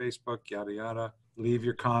him on Facebook, yada, yada. Leave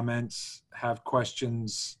your comments. Have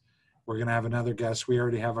questions. We're going to have another guest. We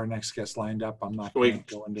already have our next guest lined up. I'm not going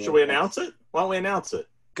to go into it. Should we announce it? Why don't we announce it?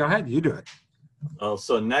 Go ahead. You do it. Oh,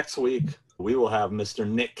 so next week, we will have Mr.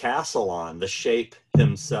 Nick Castle on, the Shape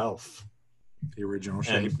himself. The original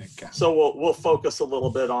Shape, Nick Castle. So we'll focus a little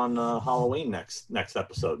bit on Halloween next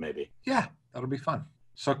episode, maybe. Yeah, that'll be fun.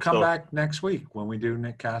 So come back next week when we do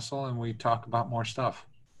Nick Castle and we talk about more stuff.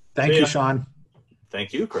 Thank you, Sean.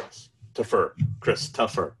 Thank you, Chris. Chris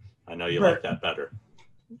Tougher. I know you like that better.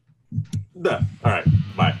 All right.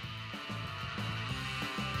 Bye.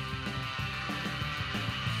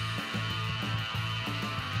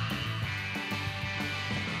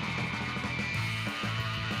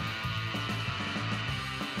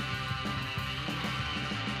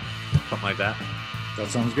 Something like that. That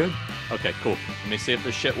sounds good. Okay, cool. Let me see if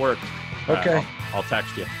this shit worked. Okay. I'll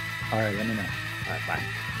text you. All right, let me know. All right,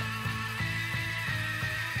 bye.